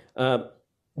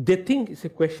 They think it's a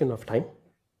question of time.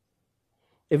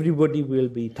 Everybody will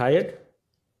be tired,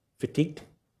 fatigued,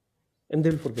 and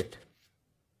they'll forget.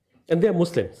 And they're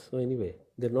Muslims, so anyway,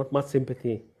 there's not much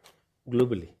sympathy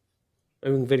globally. I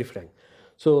mean, very frank.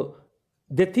 So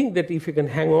they think that if you can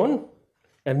hang on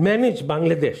and manage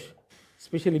Bangladesh,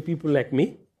 especially people like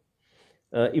me,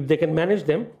 if they can manage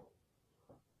them,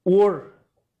 or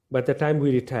by the time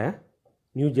we retire,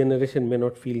 new generation may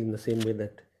not feel in the same way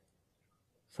that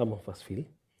some of us feel,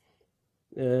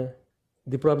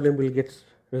 the problem will get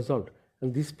resolved.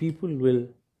 And these people will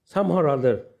somehow or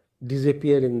other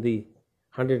disappear in the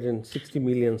 160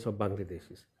 millions of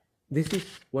Bangladeshis. This is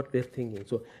what they're thinking.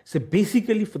 So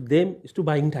basically for them is to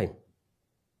buying time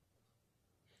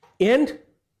and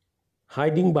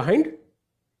hiding behind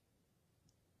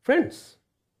friends.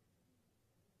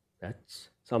 That's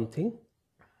something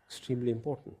extremely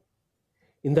important.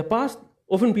 In the past,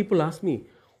 often people ask me,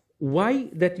 why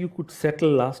that you could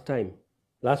settle last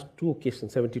two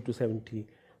occasions, 72, 70,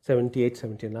 78,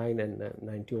 79, and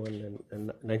 91,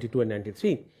 and 92 and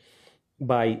 93,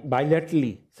 by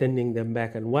bilaterally sending them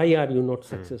back, and why are you not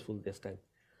successful this time?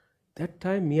 That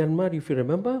time, Myanmar, if you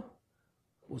remember,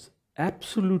 was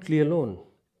absolutely alone.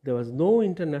 There was no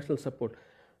international support.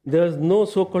 There was no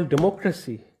so-called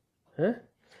democracy.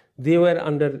 They were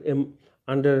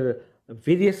under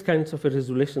various kinds of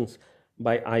resolutions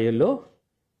by ILO,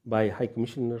 by High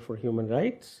Commissioner for Human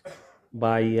Rights,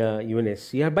 by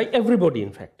UNHCR, by everybody,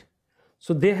 in fact.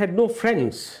 So they had no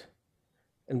friends.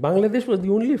 And Bangladesh was the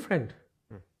only friend.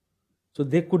 So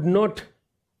they could not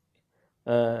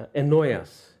annoy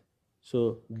us.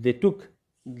 So they took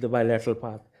the bilateral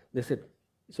path. They said,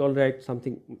 it's all right,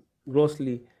 something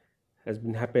grossly has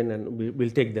been happened and we'll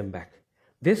take them back.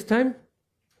 This time,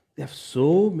 they have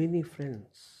so many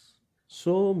friends,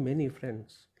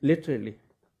 literally,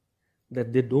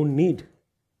 that they don't need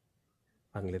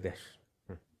Bangladesh.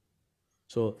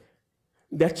 So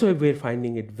that's why we're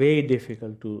finding it very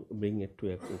difficult to bring it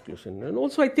to a conclusion. And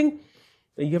also I think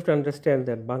you have to understand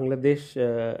that Bangladesh,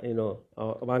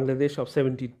 Bangladesh of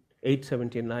 78,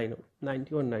 79,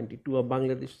 91, 92, or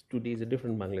Bangladesh today is a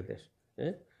different Bangladesh.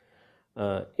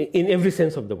 In every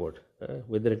sense of the word,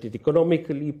 whether it is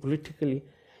economically, politically,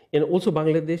 and also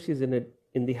Bangladesh is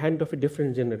in the hand of a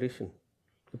different generation.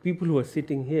 The people who are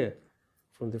sitting here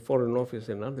from the Foreign Office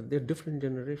and others, they're different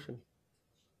generation.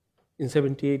 In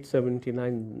 78,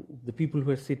 79, the people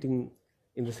who are sitting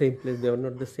in the same place, they are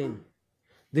not the same.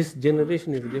 This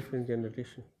generation is a different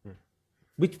generation,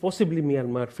 which possibly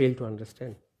Myanmar failed to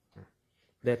understand.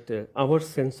 That our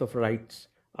sense of rights,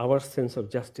 our sense of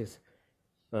justice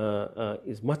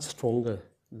is much stronger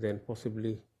than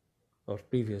possibly our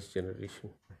previous generation.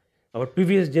 Our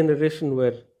previous generation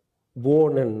were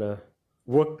born and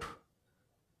worked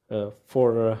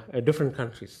for different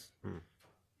countries.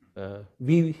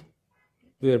 We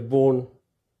were born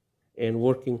and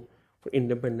working for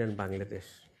independent Bangladesh.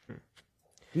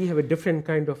 We have a different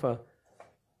kind of a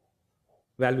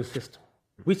value system,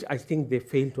 which I think they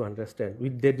failed to understand.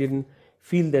 They didn't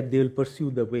feel that they will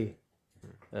pursue the way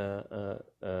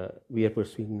we are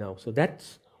pursuing now. So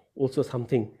that's also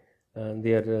something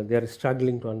they are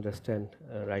struggling to understand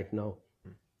right now.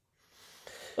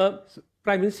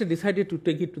 Prime Minister decided to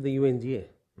take it to the UNGA.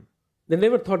 They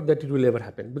never thought that it will ever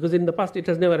happen, because in the past it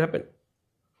has never happened.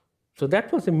 So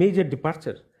that was a major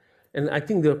departure, and I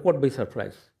think they were caught by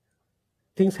surprise.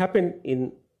 Things happened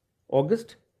in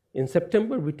August. In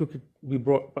September,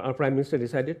 our Prime Minister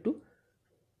decided to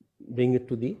bring it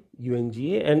to the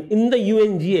UNGA, and in the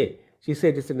UNGA, she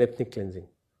said it's an ethnic cleansing.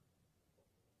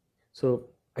 So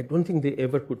I don't think they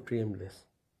ever could preempt this.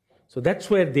 So that's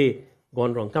where they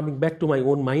gone wrong. Coming back to my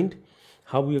own mind,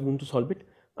 how we are going to solve it,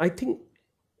 I think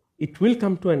it will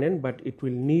come to an end, but it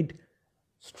will need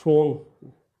strong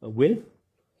will,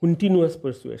 continuous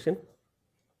persuasion,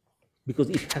 because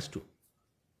it has to.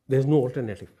 There's no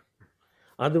alternative.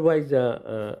 Otherwise,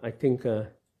 I think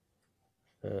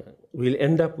we'll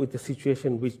end up with a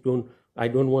situation which I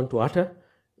don't want to utter,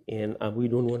 and we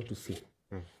don't want to see.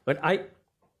 But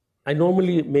I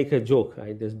normally make a joke.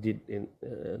 I just did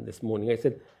this morning. I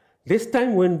said, this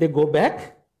time when they go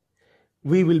back,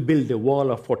 we will build a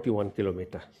wall of 41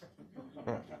 kilometers.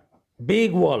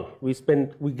 Big wall.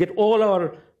 We get all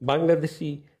our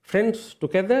Bangladeshi friends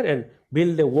together and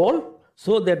build a wall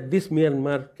so that this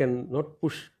Myanmar cannot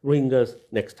push Rohingyas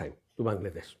next time to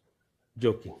Bangladesh.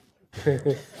 Joking.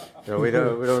 No, we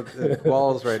don't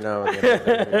walls right now.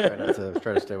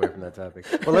 Try to stay away from that topic.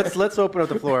 Well, let's open up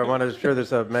the floor. I'm sure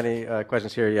there's many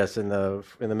questions here. Yes, in the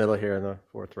middle here in the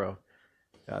fourth row.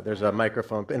 There's a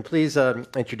microphone, and please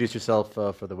introduce yourself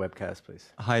for the webcast,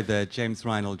 please. Hi there, James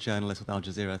Reinald, journalist with Al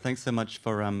Jazeera. Thanks so much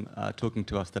for talking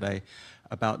to us today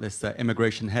about this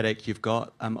immigration headache you've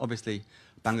got. Obviously,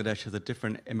 Bangladesh has a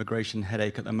different immigration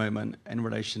headache at the moment in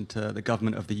relation to the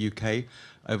government of the UK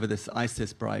over this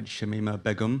ISIS bride, Shamima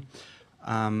Begum.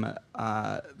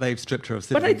 They've stripped her of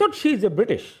citizenship. But I thought she's a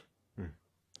British,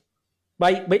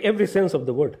 by every sense of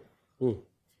the word.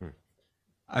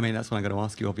 I mean, that's what I'm going to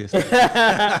ask you, obviously.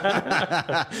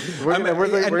 We're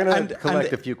going to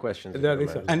collect a few questions.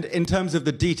 And in terms of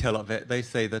the detail of it, they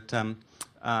say that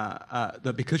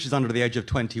that because she's under the age of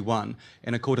 21,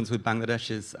 in accordance with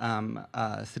Bangladesh's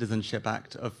Citizenship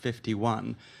Act of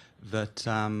 51, that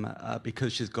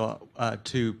because she's got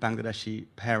two Bangladeshi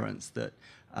parents, that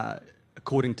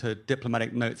according to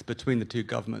diplomatic notes between the two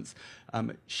governments,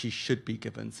 she should be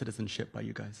given citizenship by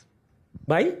you guys.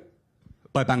 By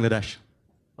Bangladesh.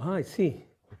 Ah, I see.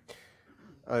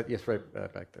 Yes, right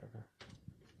back there.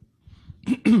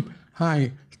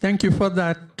 Hi, thank you for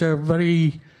that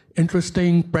very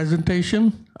interesting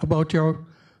presentation about the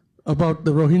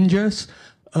Rohingyas.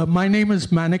 My name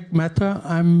is Manik Mehta.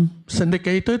 I'm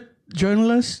syndicated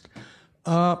journalist.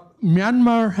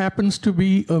 Myanmar happens to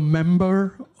be a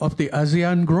member of the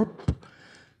ASEAN group.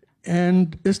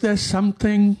 And is there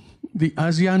something the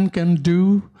ASEAN can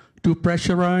do to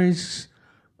pressurize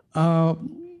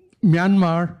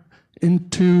Myanmar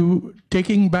into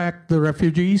taking back the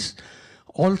refugees?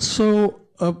 Also,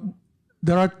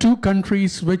 there are two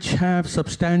countries which have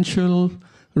substantial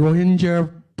Rohingya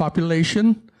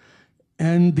population,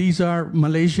 and these are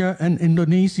Malaysia and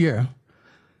Indonesia.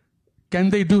 Can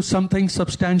they do something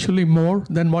substantially more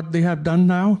than what they have done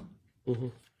now? Mm-hmm.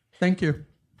 Thank you.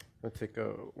 Let's take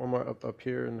one more up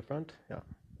here in the front. Yeah.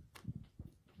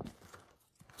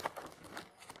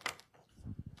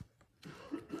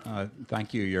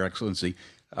 Thank you, Your Excellency.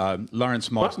 Lawrence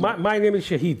Moss. My name is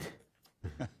Shahid.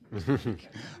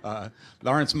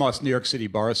 Lawrence Moss, New York City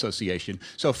Bar Association.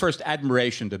 So first,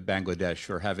 admiration to Bangladesh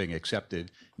for having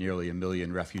accepted nearly 1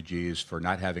 million refugees, for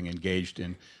not having engaged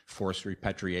in forced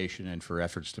repatriation, and for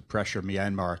efforts to pressure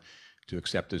Myanmar to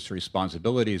accept its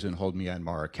responsibilities and hold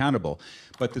Myanmar accountable.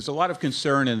 But there's a lot of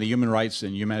concern in the human rights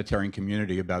and humanitarian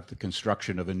community about the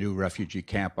construction of a new refugee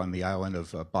camp on the island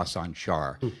of Basan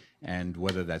Char, and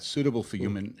whether that's suitable for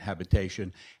human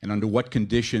habitation, and under what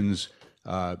conditions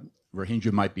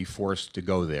Rohingya might be forced to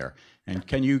go there? And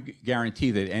can you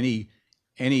guarantee that any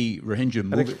Rohingya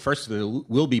movement, first of all,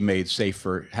 will be made safe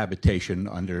for habitation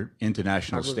under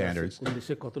international standards?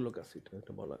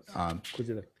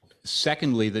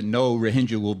 Secondly, that no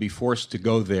Rohingya will be forced to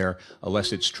go there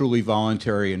unless it's truly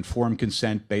voluntary, informed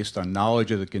consent based on knowledge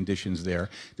of the conditions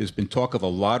there. There's been talk of a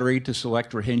lottery to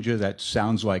select Rohingya. That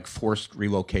sounds like forced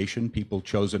relocation, people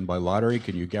chosen by lottery.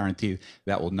 Can you guarantee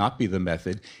that will not be the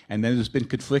method? And then there's been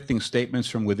conflicting statements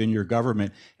from within your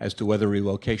government as to whether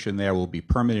relocation there will be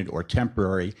permanent or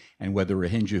temporary, and whether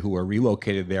Rohingya who are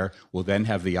relocated there will then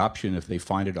have the option, if they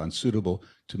find it unsuitable,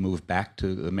 to move back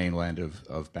to the mainland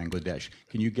of Bangladesh.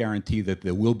 Can you guarantee that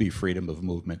there will be freedom of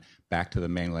movement back to the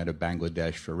mainland of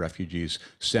Bangladesh for refugees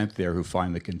sent there who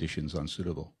find the conditions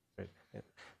unsuitable? Right. Yeah.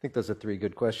 I think those are three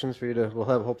good questions for you to, we'll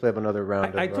hopefully have another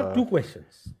round I thought two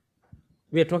questions.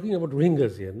 We are talking about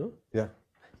Rohingyas here, no? Yeah.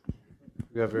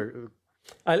 You have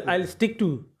I'll stick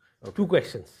to two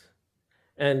questions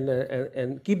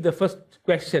and keep the first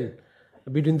question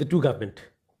between the two government.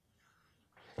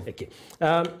 Okay.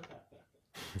 I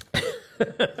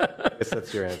guess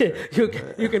that's your answer.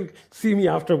 You can see me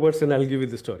afterwards, and I'll give you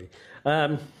the story.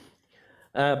 On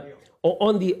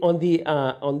the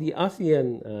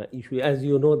ASEAN issue, as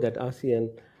you know, that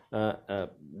ASEAN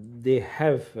they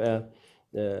have,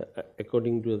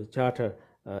 according to the charter,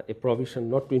 a provision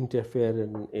not to interfere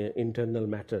in internal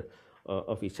matter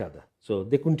of each other. So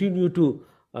they continue to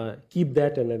keep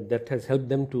that, and that has helped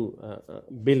them to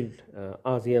build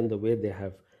ASEAN the way they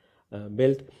have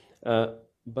built.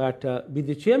 But with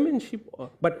the chairmanship,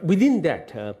 but within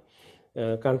that,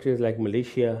 countries like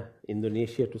Malaysia,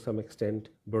 Indonesia to some extent,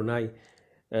 Brunei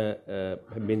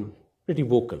have been pretty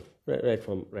vocal right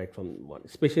from one.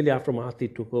 Especially after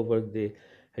Mahathir took over, they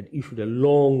had issued a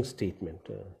long statement,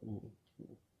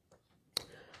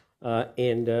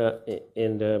 and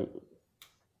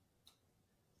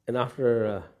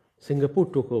after Singapore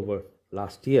took over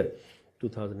last year,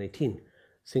 2018,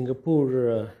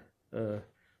 Singapore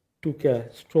took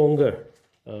a stronger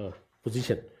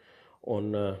position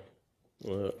on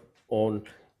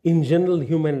in general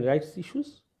human rights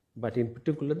issues, but in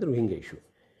particular the Rohingya issue.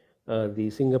 The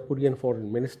Singaporean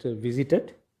foreign minister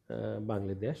visited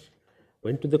Bangladesh,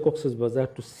 went to the Cox's Bazar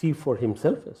to see for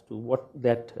himself as to what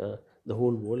that the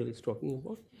whole world is talking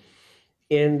about.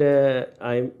 And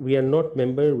we are not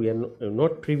member, we are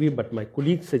not privy, but my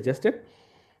colleagues suggested,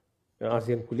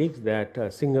 ASEAN colleagues, that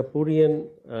Singaporean,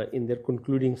 in their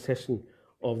concluding session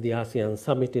of the ASEAN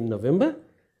summit in November,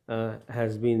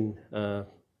 has been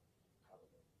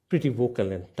pretty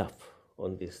vocal and tough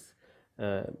on this.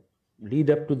 Lead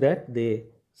up to that, they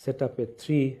set up a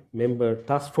 3-member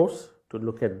task force to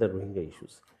look at the Rohingya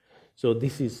issues. So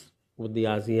this is what the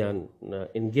ASEAN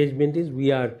engagement is.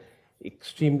 We are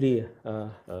extremely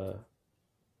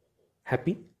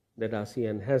happy that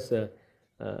ASEAN has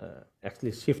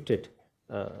actually shifted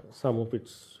some of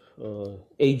its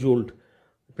age-old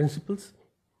principles.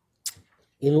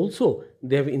 And also,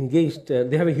 they have engaged,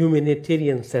 they have a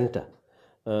humanitarian center,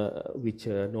 which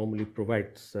normally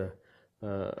provides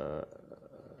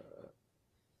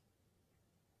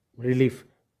relief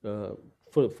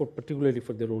particularly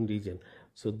for their own region.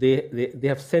 So they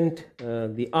have sent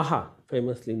the AHA,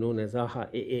 famously known as AHA,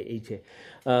 AAHA,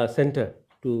 center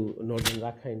to Northern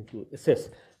Rakhine to assess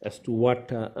as to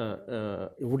what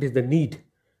is the need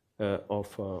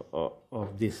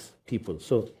of these people.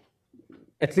 So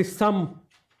at least some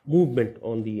movement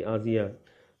on the ASEAN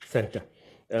center.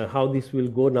 How this will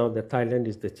go now that Thailand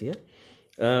is the chair.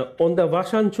 On the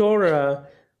Vashanchor,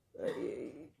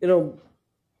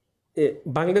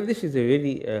 Bangladesh is a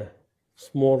very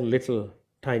small, little,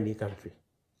 tiny country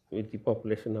with the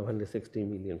population of 160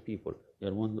 million people. We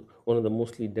are one of the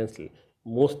most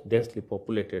densely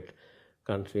populated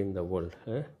country in the world.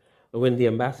 When the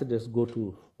ambassadors go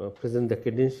to present the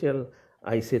credential,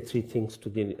 I say 3 things to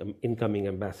the incoming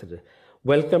ambassador.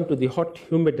 Welcome to the hot,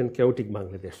 humid, and chaotic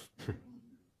Bangladesh.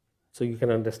 So you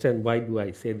can understand why do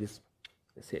I say this.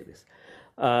 I say this.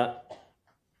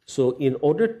 So in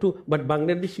order to, but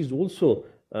Bangladesh is also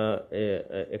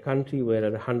a country where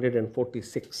there are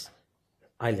 146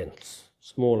 islands,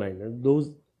 small islands.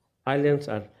 Those islands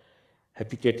are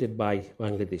habitated by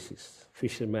Bangladeshis,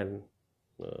 fishermen,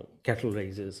 cattle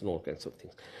raisers, and all kinds of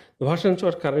things. The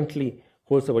Vashanchor currently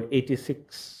holds about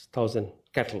 86,000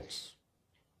 cattle,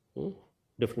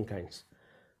 different kinds.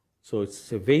 So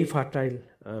it's a very fertile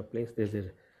place.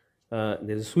 There's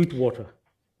a sweet water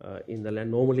in the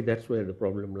land. Normally that's where the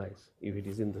problem lies, if it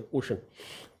is in the ocean.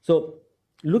 So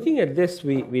looking at this,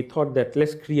 we thought that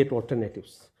let's create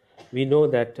alternatives. We know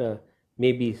that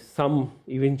maybe some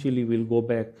eventually will go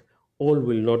back all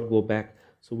will not go back.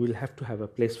 So we'll have to have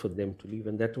a place for them to live.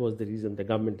 And that was the reason the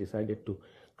government decided to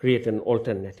create an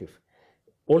alternative.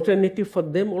 Alternative for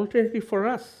them, alternative for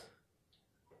us.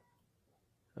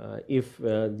 If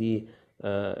the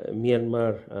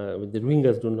Myanmar, the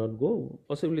Rohingyas do not go,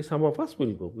 possibly some of us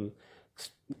will go.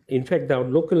 In fact, our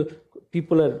local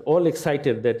people are all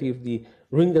excited that if the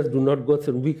Rohingyas do not go,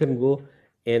 then we can go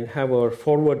and have our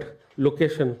forward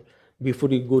location before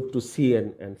we go to sea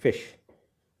and fish.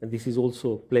 And this is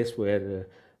also a place where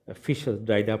fish has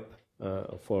dried up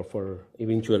for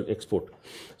eventual export.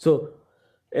 So,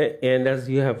 and as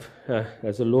you have,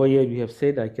 as a lawyer, you have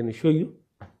said, I can assure you,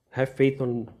 have faith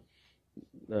on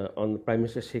Prime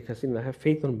Minister Sheikh Hasina. Have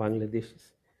faith on Bangladeshis.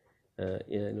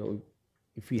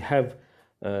 If we have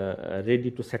ready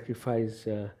to sacrifice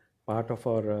part of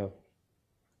our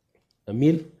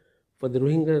meal for the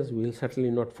Rohingyas, we will certainly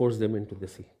not force them into the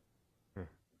sea.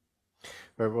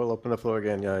 Right, we'll open the floor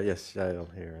again. Yes,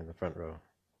 Shahidul here in the front row,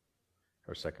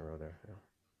 or second row there.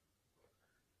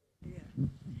 Yeah.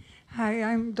 Hi,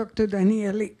 I'm Dr.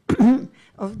 Danieli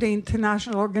of the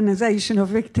International Organization of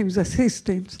Victims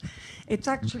Assistance. It's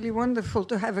actually wonderful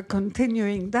to have a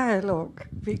continuing dialogue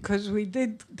because we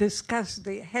did discuss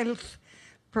the health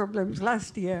problems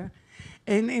last year,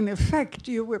 and in effect,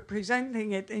 you were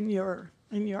presenting it in your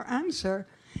answer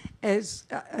as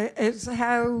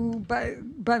how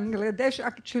Bangladesh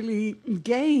actually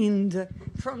gained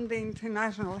from the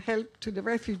international help to the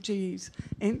refugees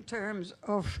in terms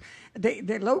of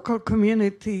the local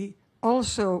community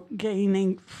also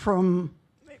gaining from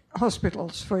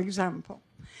hospitals, for example,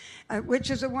 which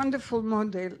is a wonderful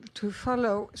model to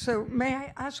follow. So may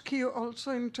I ask you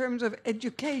also in terms of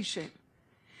education,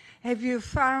 have you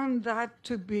found that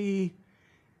to be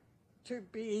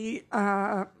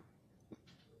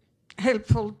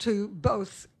helpful to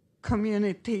both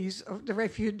communities of the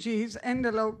refugees and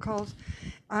the locals,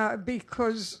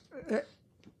 because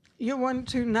you want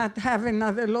to not have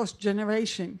another lost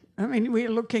generation. I mean, we're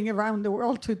looking around the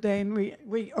world today and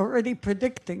we're already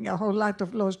predicting a whole lot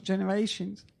of lost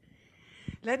generations.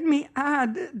 Let me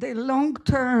add the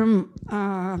long-term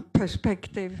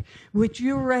perspective, which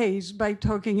you raised by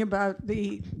talking about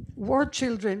the war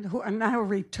children who are now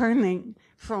returning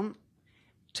from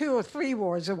 2 or 3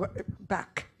 wars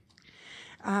back.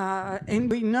 And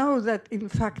we know that, in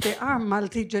fact, there are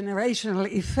multi-generational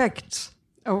effects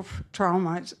of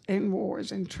traumas and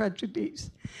wars and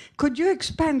tragedies. Could you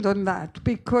expand on that?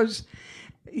 Because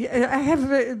I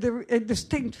have a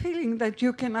distinct feeling that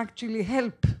you can actually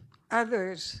help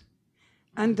others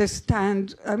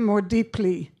understand more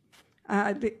deeply,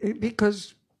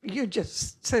 because you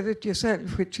just said it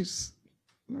yourself, which is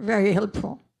very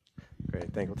helpful.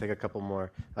 Great, thank you. We'll take a couple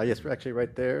more. Yes, we're actually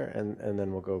right there, and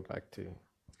then we'll go back to...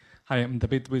 Hi, I'm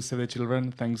David with Save the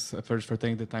Children. Thanks first for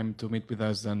taking the time to meet with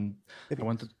us. And I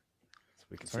wanted... So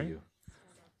we can Sorry? see you.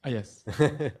 Yes.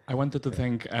 I wanted to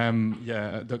thank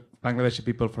the Bangladeshi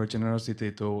people for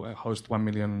generosity to host 1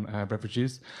 million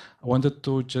refugees. I wanted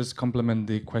to just complement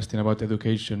the question about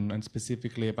education and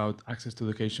specifically about access to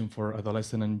education for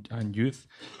adolescents and youth,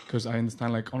 because I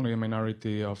understand like only a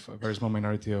very small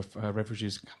minority of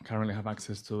refugees currently have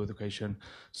access to education.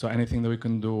 So anything that we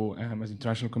can do as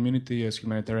international community, as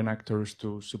humanitarian actors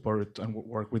to support and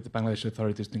work with the Bangladeshi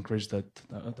authorities to encourage that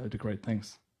would be great.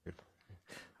 Thanks.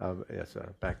 Yes,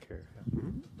 back here.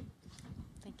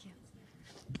 Thank you.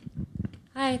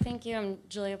 Hi, thank you. I'm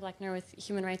Julia Blackner with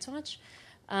Human Rights Watch.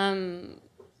 I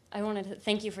wanted to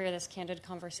thank you for this candid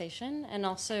conversation, and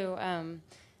also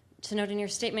to note in your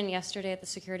statement yesterday at the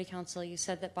Security Council, you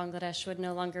said that Bangladesh would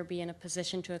no longer be in a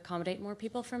position to accommodate more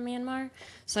people from Myanmar.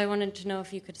 So I wanted to know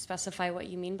if you could specify what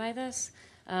you mean by this.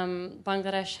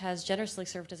 Bangladesh has generously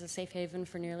served as a safe haven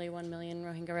for nearly 1 million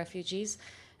Rohingya refugees.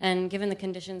 And given the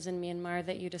conditions in Myanmar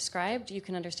that you described, you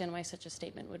can understand why such a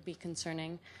statement would be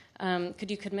concerning. Could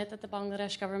you commit that the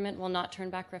Bangladesh government will not turn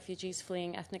back refugees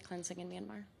fleeing ethnic cleansing in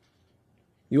Myanmar?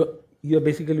 You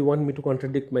basically want me to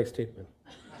contradict my statement.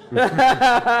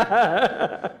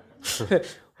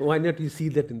 Why not you see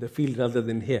that in the field rather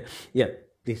than here? Yeah,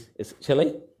 please. Shall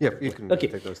I? Yeah, you can okay.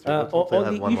 take those two.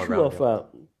 On the issue of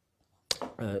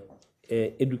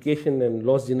education and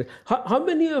lost generation, how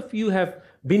many of you have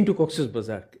been to Cox's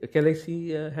Bazar? Can I see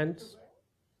hands?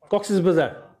 Cox's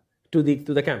Bazar, to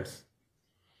the camps.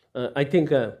 I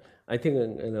think I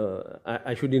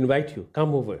should invite you.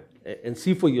 Come over and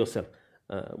see for yourself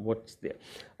what's there.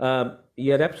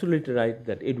 You are absolutely right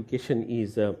that education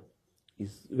is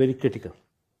very critical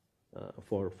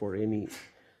for any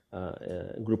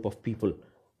group of people,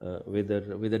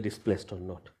 whether displaced or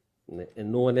not.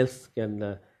 And no one else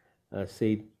can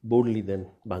say it boldly than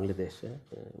Bangladesh.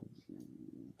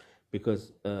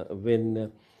 because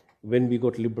when we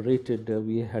got liberated,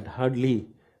 we had hardly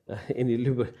any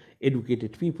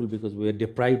educated people because we were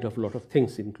deprived of a lot of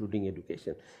things, including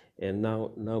education. And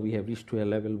now we have reached to a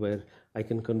level where I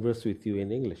can converse with you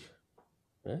in English.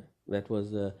 That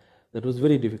was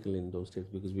very difficult in those days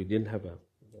because we didn't have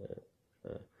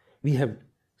we have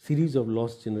series of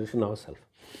lost generation ourselves.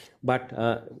 But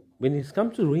when it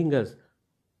comes to Rohingyas,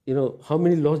 how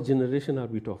many lost generation are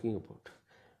we talking about?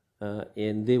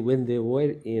 And when they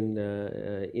were in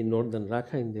northern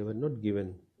Rakhine, they were not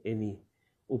given any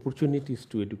opportunities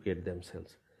to educate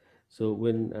themselves. So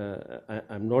when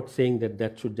I'm not saying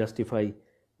that should justify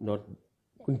not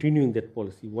continuing that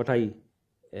policy. What I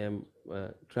am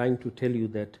trying to tell you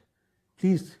that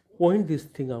please point this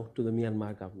thing out to the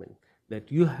Myanmar government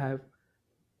that you have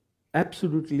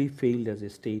absolutely failed as a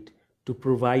state to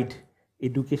provide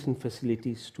education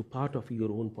facilities to part of your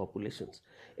own populations.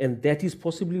 And that is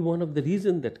possibly one of the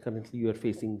reasons that currently you are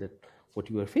facing what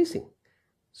you are facing.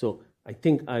 So I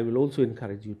think I will also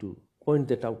encourage you to point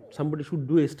that out. Somebody should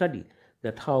do a study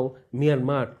that how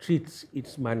Myanmar treats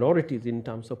its minorities in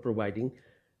terms of providing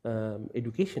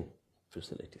education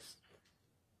facilities.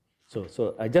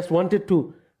 So I just wanted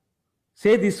to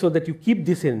say this so that you keep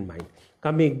this in mind.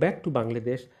 Coming back to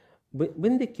Bangladesh,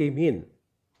 when they came in,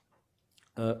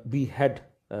 we had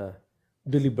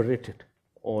deliberated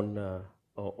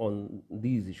on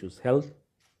these issues: health,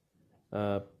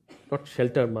 not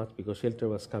shelter much because shelter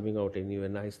was coming out anyway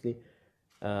nicely,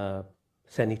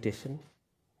 sanitation,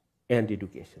 and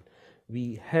education.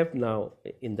 We have now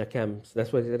in the camps,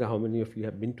 that's why I said how many of you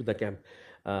have been to the camp,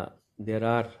 there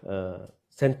are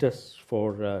centers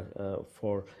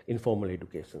for informal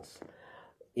educations.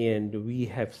 And we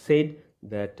have said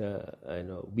that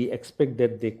we expect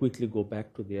that they quickly go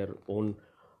back to their own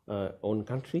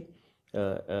country,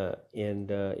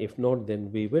 and if not,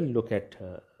 then we will look at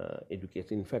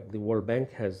education. In fact, the World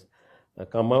Bank has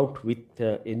come out with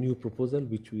a new proposal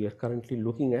which we are currently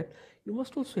looking at. You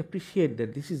must also appreciate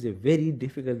that this is a very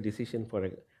difficult decision for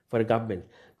a government.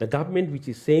 The government which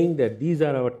is saying that these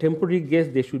are our temporary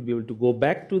guests, they should be able to go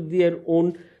back to their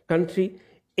own country,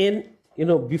 and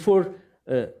before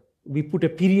we put a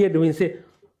period when we say,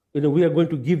 we are going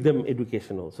to give them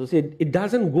education also. So it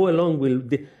doesn't go along with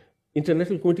the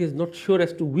international community is not sure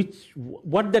as to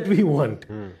what that we want.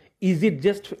 Is it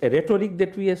just a rhetoric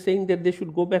that we are saying that they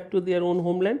should go back to their own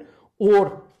homeland,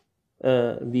 or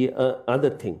the other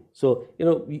thing? So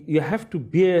you have to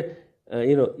bear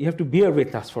you have to bear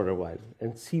with us for a while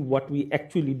and see what we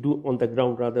actually do on the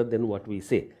ground rather than what we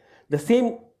say. The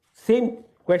same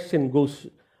question goes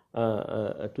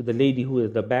to the lady who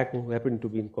is the back, who happened to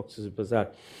be in Cox's Bazar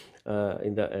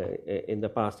in the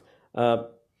past. I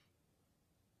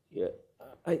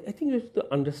think you have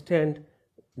to understand.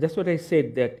 That's what I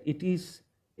said, that it is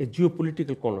a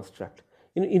geopolitical construct.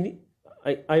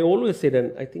 I always said,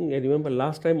 and I think I remember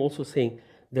last time also saying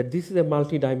that this is a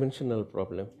multi-dimensional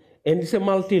problem and it's a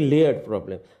multi-layered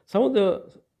problem. Some of the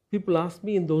people asked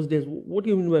me in those days, what do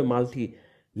you mean by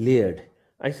multi-layered?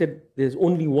 I said, there's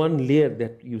only one layer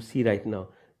that you see right now,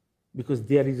 because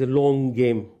there is a long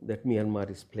game that Myanmar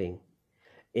is playing.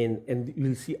 And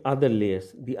you'll see other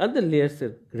layers. The other layers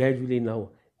are gradually now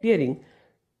appearing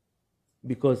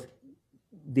because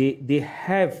they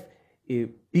have a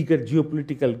bigger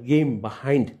geopolitical game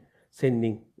behind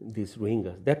sending these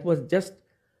Rohingyas. That was just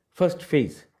first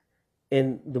phase.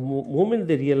 And the moment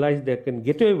they realize they can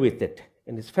get away with it,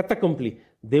 and it's fait accompli,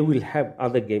 they will have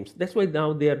other games. That's why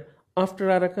now they are after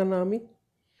Arakan Army.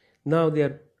 Now they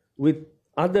are with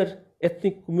other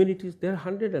ethnic communities. There are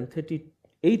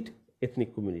 138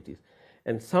 ethnic communities.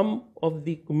 And some of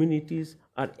the communities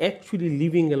are actually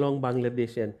living along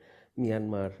Bangladesh and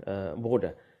Myanmar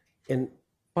border. And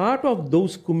part of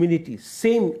those communities,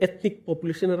 same ethnic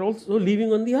population, are also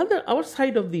living on our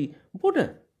side of the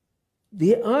border.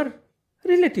 They are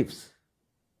relatives,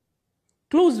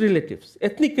 close relatives,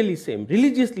 ethnically same,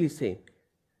 religiously same.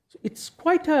 So it's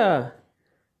quite a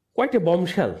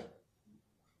bombshell.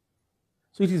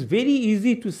 So it is very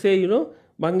easy to say,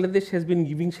 Bangladesh has been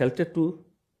giving shelter to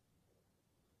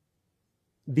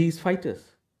these fighters.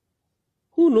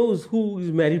 Who knows who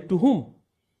is married to whom?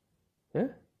 Yeah?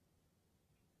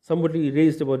 Somebody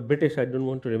raised about British, I don't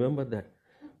want to remember that.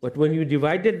 But when you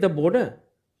divided the border,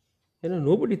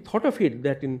 nobody thought of it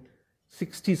that in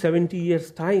 60, 70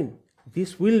 years' time,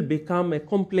 this will become a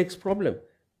complex problem.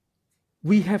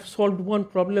 We have solved one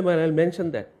problem, and I'll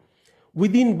mention that.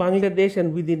 Within Bangladesh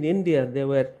and within India, there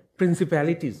were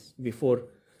principalities before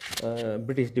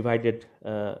British divided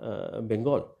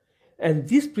Bengal. And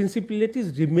these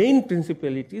principalities remained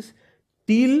principalities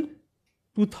till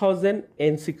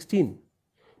 2016,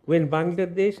 when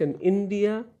Bangladesh and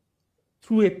India,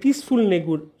 through a peaceful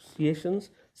negotiations,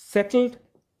 settled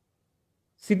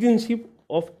citizenship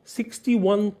of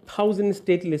 61,000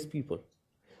 stateless people.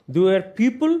 There were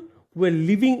people who were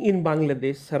living in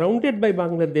Bangladesh, surrounded by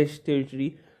Bangladesh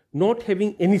territory, not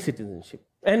having any citizenship,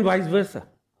 and vice versa.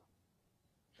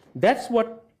 That's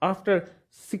what, after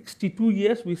 62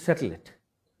 years, we settled it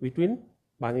between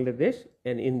Bangladesh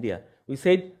and India. We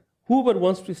said, whoever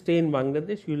wants to stay in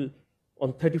Bangladesh, you'll,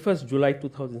 on 31st July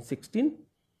 2016,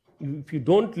 if you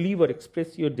don't leave or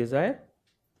express your desire,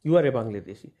 you are a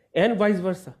Bangladeshi, and vice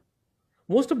versa.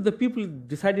 Most of the people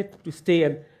decided to stay,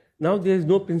 and now there is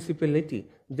no principality.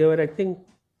 There were, I think,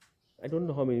 I don't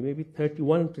know how many, maybe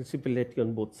 31 principality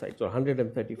on both sides, or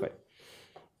 135.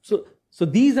 So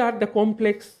these are the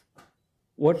complex,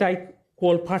 what I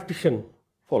call partition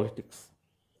politics.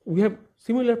 We have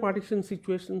similar partition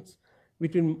situations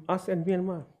between us and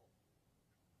Myanmar.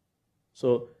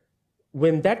 So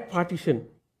when that partition,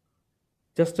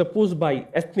 juxtaposed by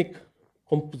ethnic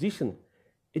composition,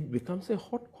 it becomes a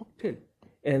hot cocktail.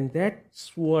 And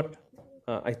that's what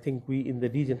I think we in the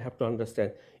region have to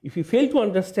understand. If we fail to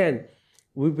understand,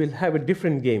 we will have a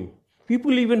different game.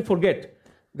 People even forget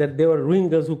that there were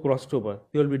Rohingyas who crossed over.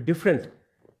 There will be different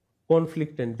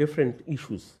conflict and different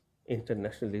issues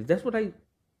internationally. That's what I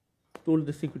told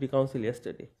the Security Council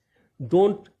yesterday.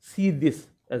 Don't see this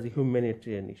as a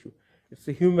humanitarian issue. It's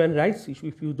a human rights issue.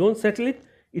 If you don't settle it,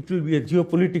 it will be a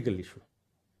geopolitical issue.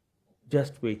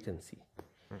 Just wait and see.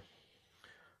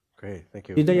 Great, thank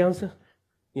you. Did I answer?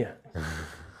 Yeah.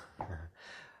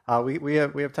 We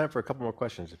have time for a couple more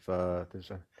questions. If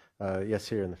there's a yes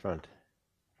here in the front.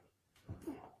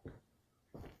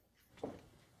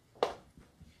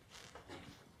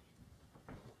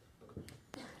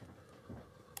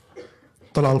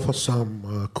 Talal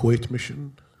Fassam, Kuwait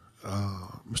mission.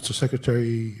 Mr.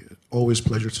 Secretary, always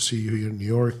pleasure to see you here in New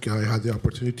York. I had the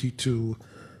opportunity to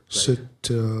sit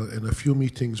in a few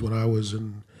meetings when I was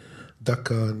in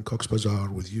Dhaka and Cox's Bazar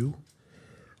with you.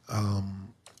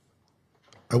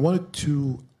 I wanted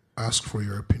to ask for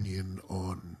your opinion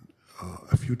on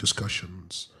a few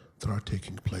discussions that are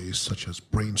taking place, such as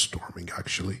brainstorming,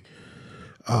 actually.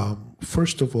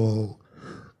 First of all,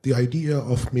 the idea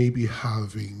of maybe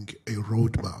having a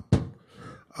roadmap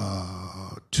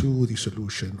to the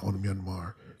solution on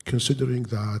Myanmar, considering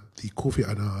that the Kofi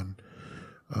Annan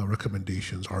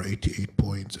recommendations are 88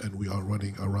 points and we are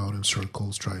running around in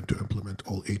circles trying to implement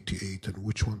all 88 and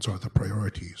which ones are the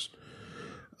priorities.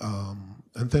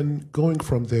 And then going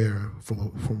from there,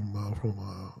 from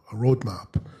a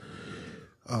roadmap,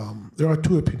 there are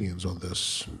two opinions on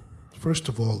this. First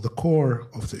of all, the core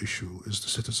of the issue is the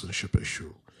citizenship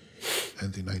issue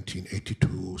and the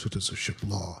 1982 citizenship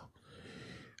law,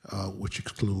 which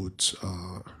excludes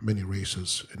many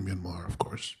races in Myanmar, of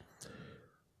course.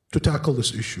 To tackle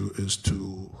this issue is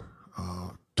to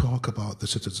talk about the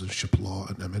citizenship law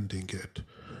and amending it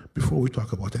before we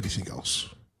talk about anything else.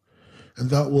 And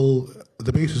that will,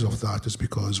 the basis of that is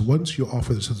because once you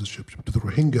offer the citizenship to the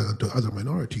Rohingya and to other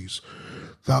minorities,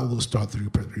 that will start the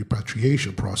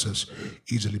repatriation process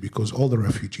easily because all the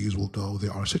refugees will know they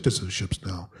are citizenships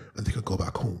now and they can go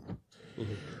back home.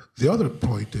 Mm-hmm. The other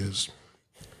point is,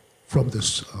 from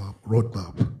this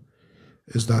roadmap,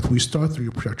 is that we start the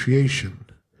repatriation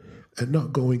and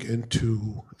not going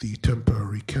into the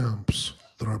temporary camps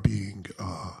that are being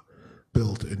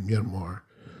built in Myanmar.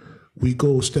 We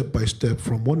go step by step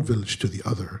from one village to the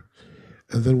other,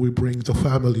 and then we bring the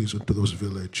families into those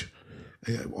villages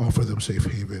and offer them safe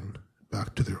haven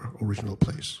back to their original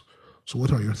place. So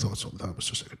what are your thoughts on that,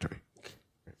 Mr. Secretary?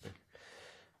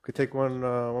 Could take one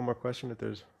more question if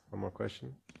there's one more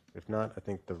question. If not, I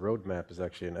think the roadmap is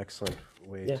actually an excellent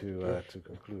way to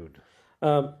conclude.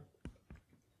 No,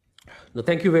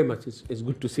 thank you very much. It's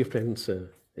good to see friends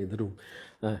in the room.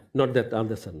 Not that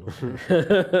others are no.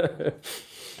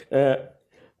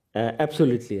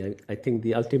 Absolutely. I think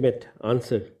the ultimate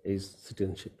answer is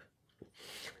citizenship.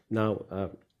 Now,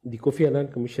 the Kofi Annan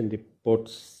Commission report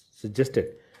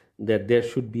suggested that there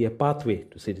should be a pathway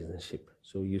to citizenship.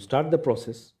 So you start the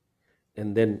process,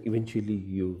 and then eventually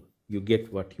you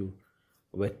get what you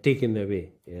were taken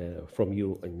away from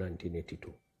you in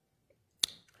 1982.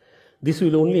 This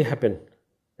will only happen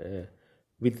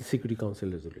with the Security Council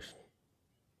resolution.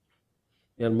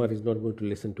 Myanmar is not going to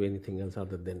listen to anything else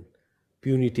other than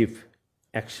punitive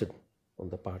action on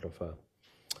the part of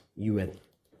UN.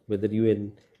 Whether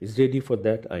UN is ready for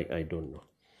that, I don't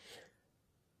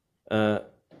know.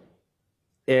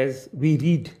 As we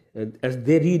read, as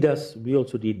they read us, we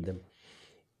also read them.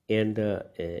 And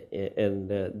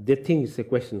they think it's a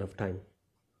question of time.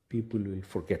 People will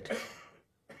forget.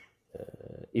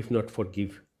 if not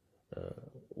forgive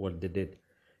what they did.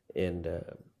 And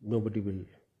nobody will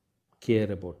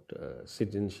care about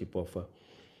citizenship of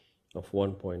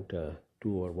 1.2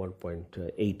 or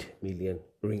 1.8 million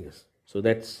Rohingyas. So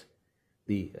that's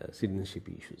the citizenship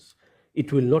issues.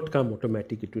 It will not come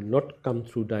automatic. It will not come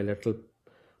through bilateral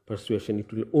persuasion.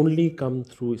 It will only come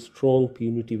through strong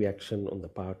punitive action on the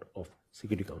part of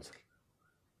Security Council.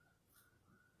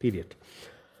 Period.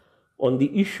 On the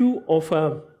issue of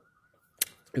a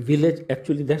village,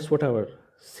 actually that's what our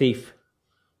safe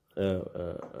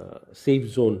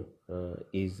zone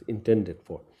is intended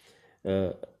for.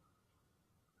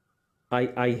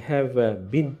 I have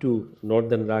been to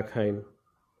northern Rakhine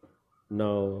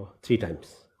now 3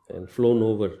 times and flown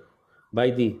over by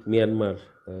the Myanmar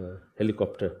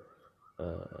helicopter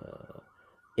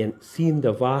and seen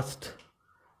the vast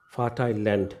fertile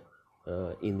land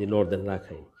in the northern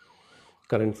Rakhine.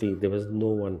 Currently there was no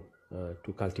one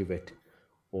to cultivate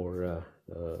or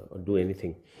do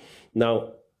anything.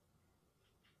 Now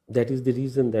that is the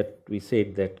reason that we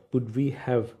said that could we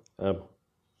have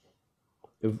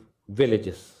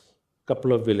villages,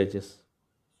 couple of villages,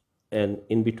 and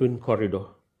in between corridor,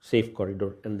 safe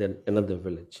corridor, and then another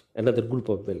village, another group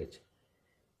of village,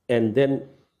 and then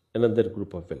another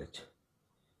group of village,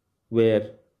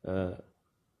 where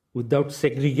without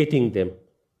segregating them,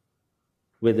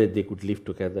 whether they could live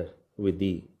together with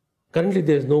the, currently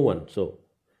there is no one, so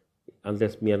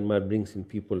unless Myanmar brings in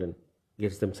people and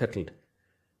gets them settled,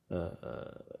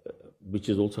 which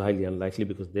is also highly unlikely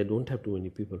because they don't have too many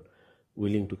people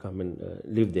willing to come and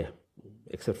live there,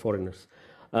 except foreigners.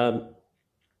 I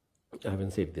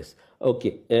haven't said this.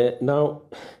 Okay, now,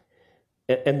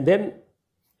 and then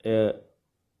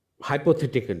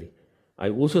hypothetically, I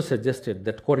also suggested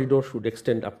that corridor should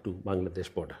extend up to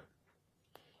Bangladesh border.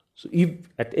 So if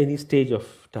at any stage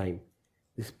of time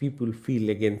these people feel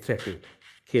again threatened,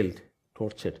 killed,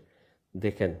 tortured,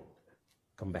 they can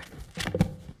come back.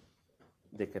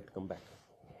 They can come back.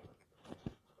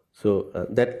 So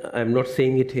that I'm not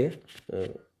saying it here.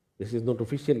 This is not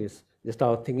official. It's just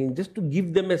our thinking, just to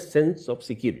give them a sense of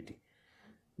security,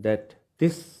 that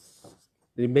this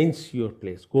remains your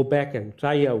place. Go back and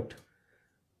try out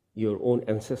your own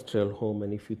ancestral home,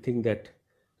 and if you think that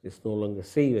it's no longer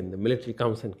safe and the military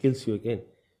comes and kills you again,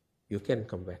 you can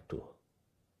come back to.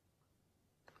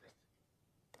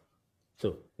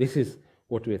 So this is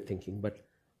what we're thinking. But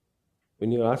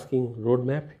when you're asking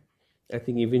roadmap, I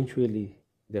think eventually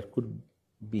there could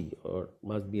be or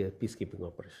must be a peacekeeping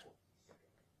operation.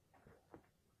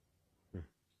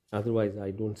 Otherwise,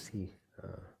 I don't see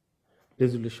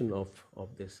resolution of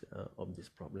this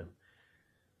problem.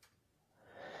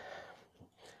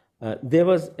 There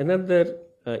was another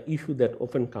issue that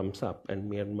often comes up,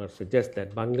 and Myanmar suggests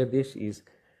that Bangladesh is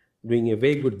doing a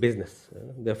very good business.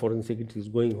 The Foreign Secretary is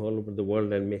going all over the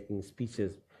world and making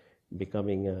speeches,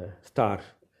 becoming a star.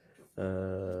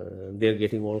 They're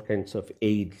getting all kinds of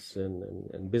aids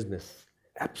and business.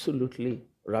 Absolutely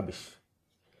rubbish.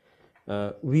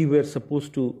 We were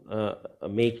supposed to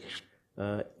make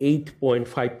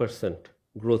 8.5%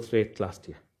 growth rate last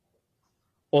year.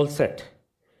 All set.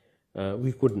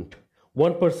 We couldn't.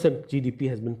 1% GDP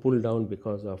has been pulled down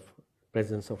because of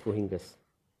presence of Rohingyas.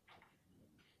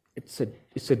 It's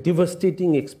a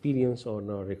devastating experience on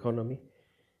our economy,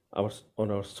 on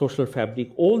our social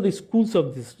fabric. All the schools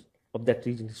of that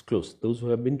region is closed. Those who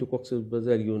have been to Cox's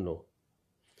Bazar, you know.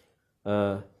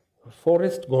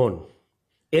 Forest gone.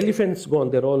 Elephants gone.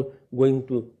 They're all going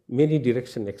to many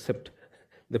directions except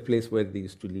the place where they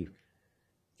used to live.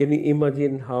 Can you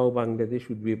imagine how Bangladesh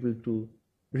would be able to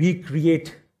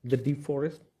recreate the deep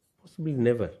forest? Possibly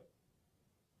never.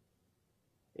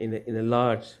 In a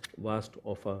large, vast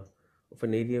of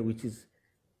an area which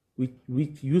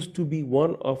used to be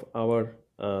one of our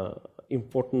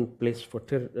important place for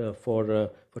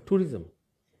tourism.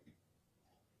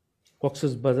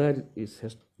 Cox's Bazar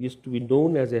used to be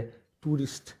known as a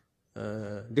tourist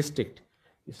district.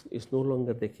 It's no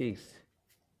longer the case.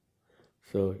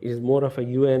 So it is more of a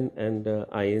UN and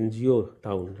INGO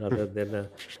town rather than a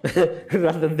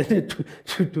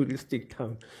touristic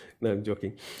town. No, I'm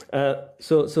joking.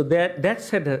 So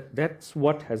that's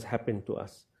what has happened to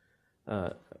us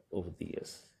over the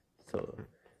years. So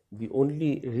the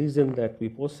only reason that we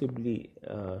possibly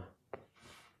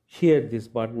share this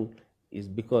burden is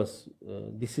because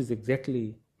this is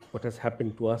exactly what has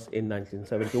happened to us in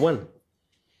 1971.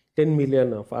 10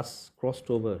 million of us crossed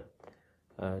over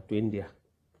to India.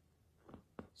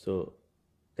 So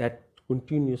that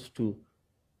continues to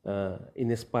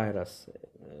inspire us.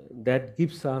 That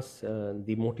gives us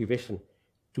the motivation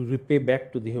to repay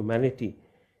back to the humanity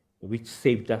which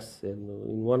saved us. And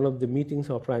in one of the meetings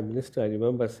of Prime Minister, I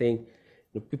remember saying,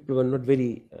 people were not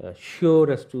very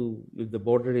sure as to if the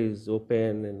border is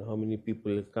open and how many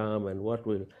people will come and what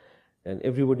will. And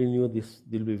everybody knew this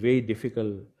will be very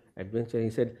difficult adventure. He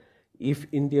said, if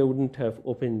India wouldn't have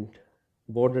opened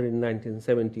border in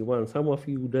 1971, some of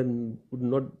you would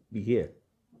not be here.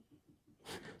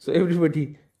 So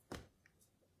everybody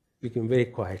became very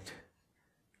quiet.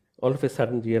 All of a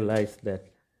sudden realized that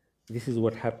this is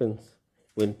what happens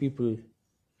when people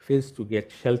fail to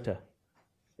get shelter,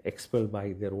 expelled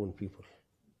by their own people.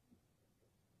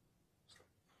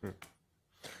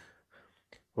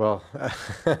 Well,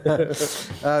 really,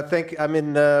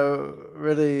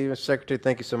 Mr. Secretary,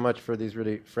 thank you so much for these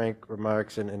really frank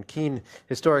remarks and keen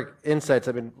historic insights.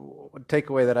 I mean, one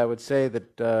takeaway that I would say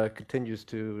that continues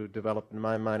to develop in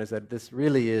my mind is that this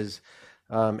really is,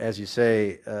 as you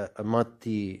say, a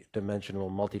multi-dimensional,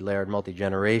 multi-layered,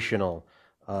 multi-generational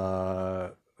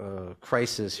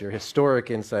crisis. Your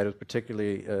historic insight is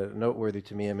particularly noteworthy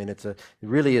to me. I mean, it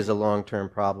really is a long-term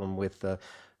problem with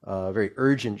very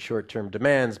urgent short-term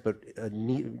demands, but a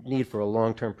need for a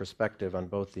long-term perspective on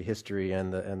both the history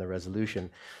and the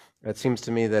resolution. It seems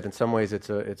to me that in some ways it's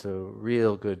a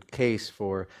real good case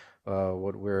for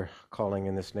what we're calling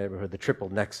in this neighborhood the triple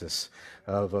nexus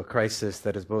of a crisis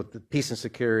that is both peace and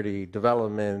security,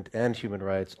 development, and human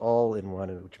rights all in one,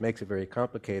 which makes it very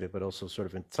complicated, but also sort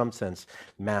of in some sense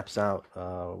maps out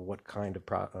what kind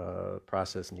of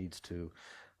process needs to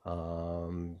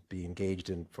be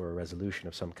engaged in for a resolution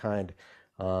of some kind.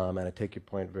 And I take your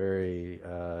point very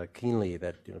keenly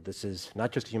that this is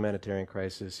not just a humanitarian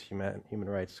crisis, human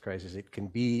rights crisis. It can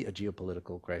be a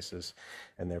geopolitical crisis,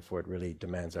 and therefore it really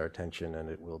demands our attention, and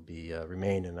it will be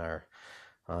remain in our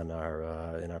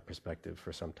perspective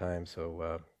for some time.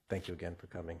 So thank you again for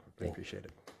coming. We appreciate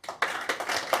it.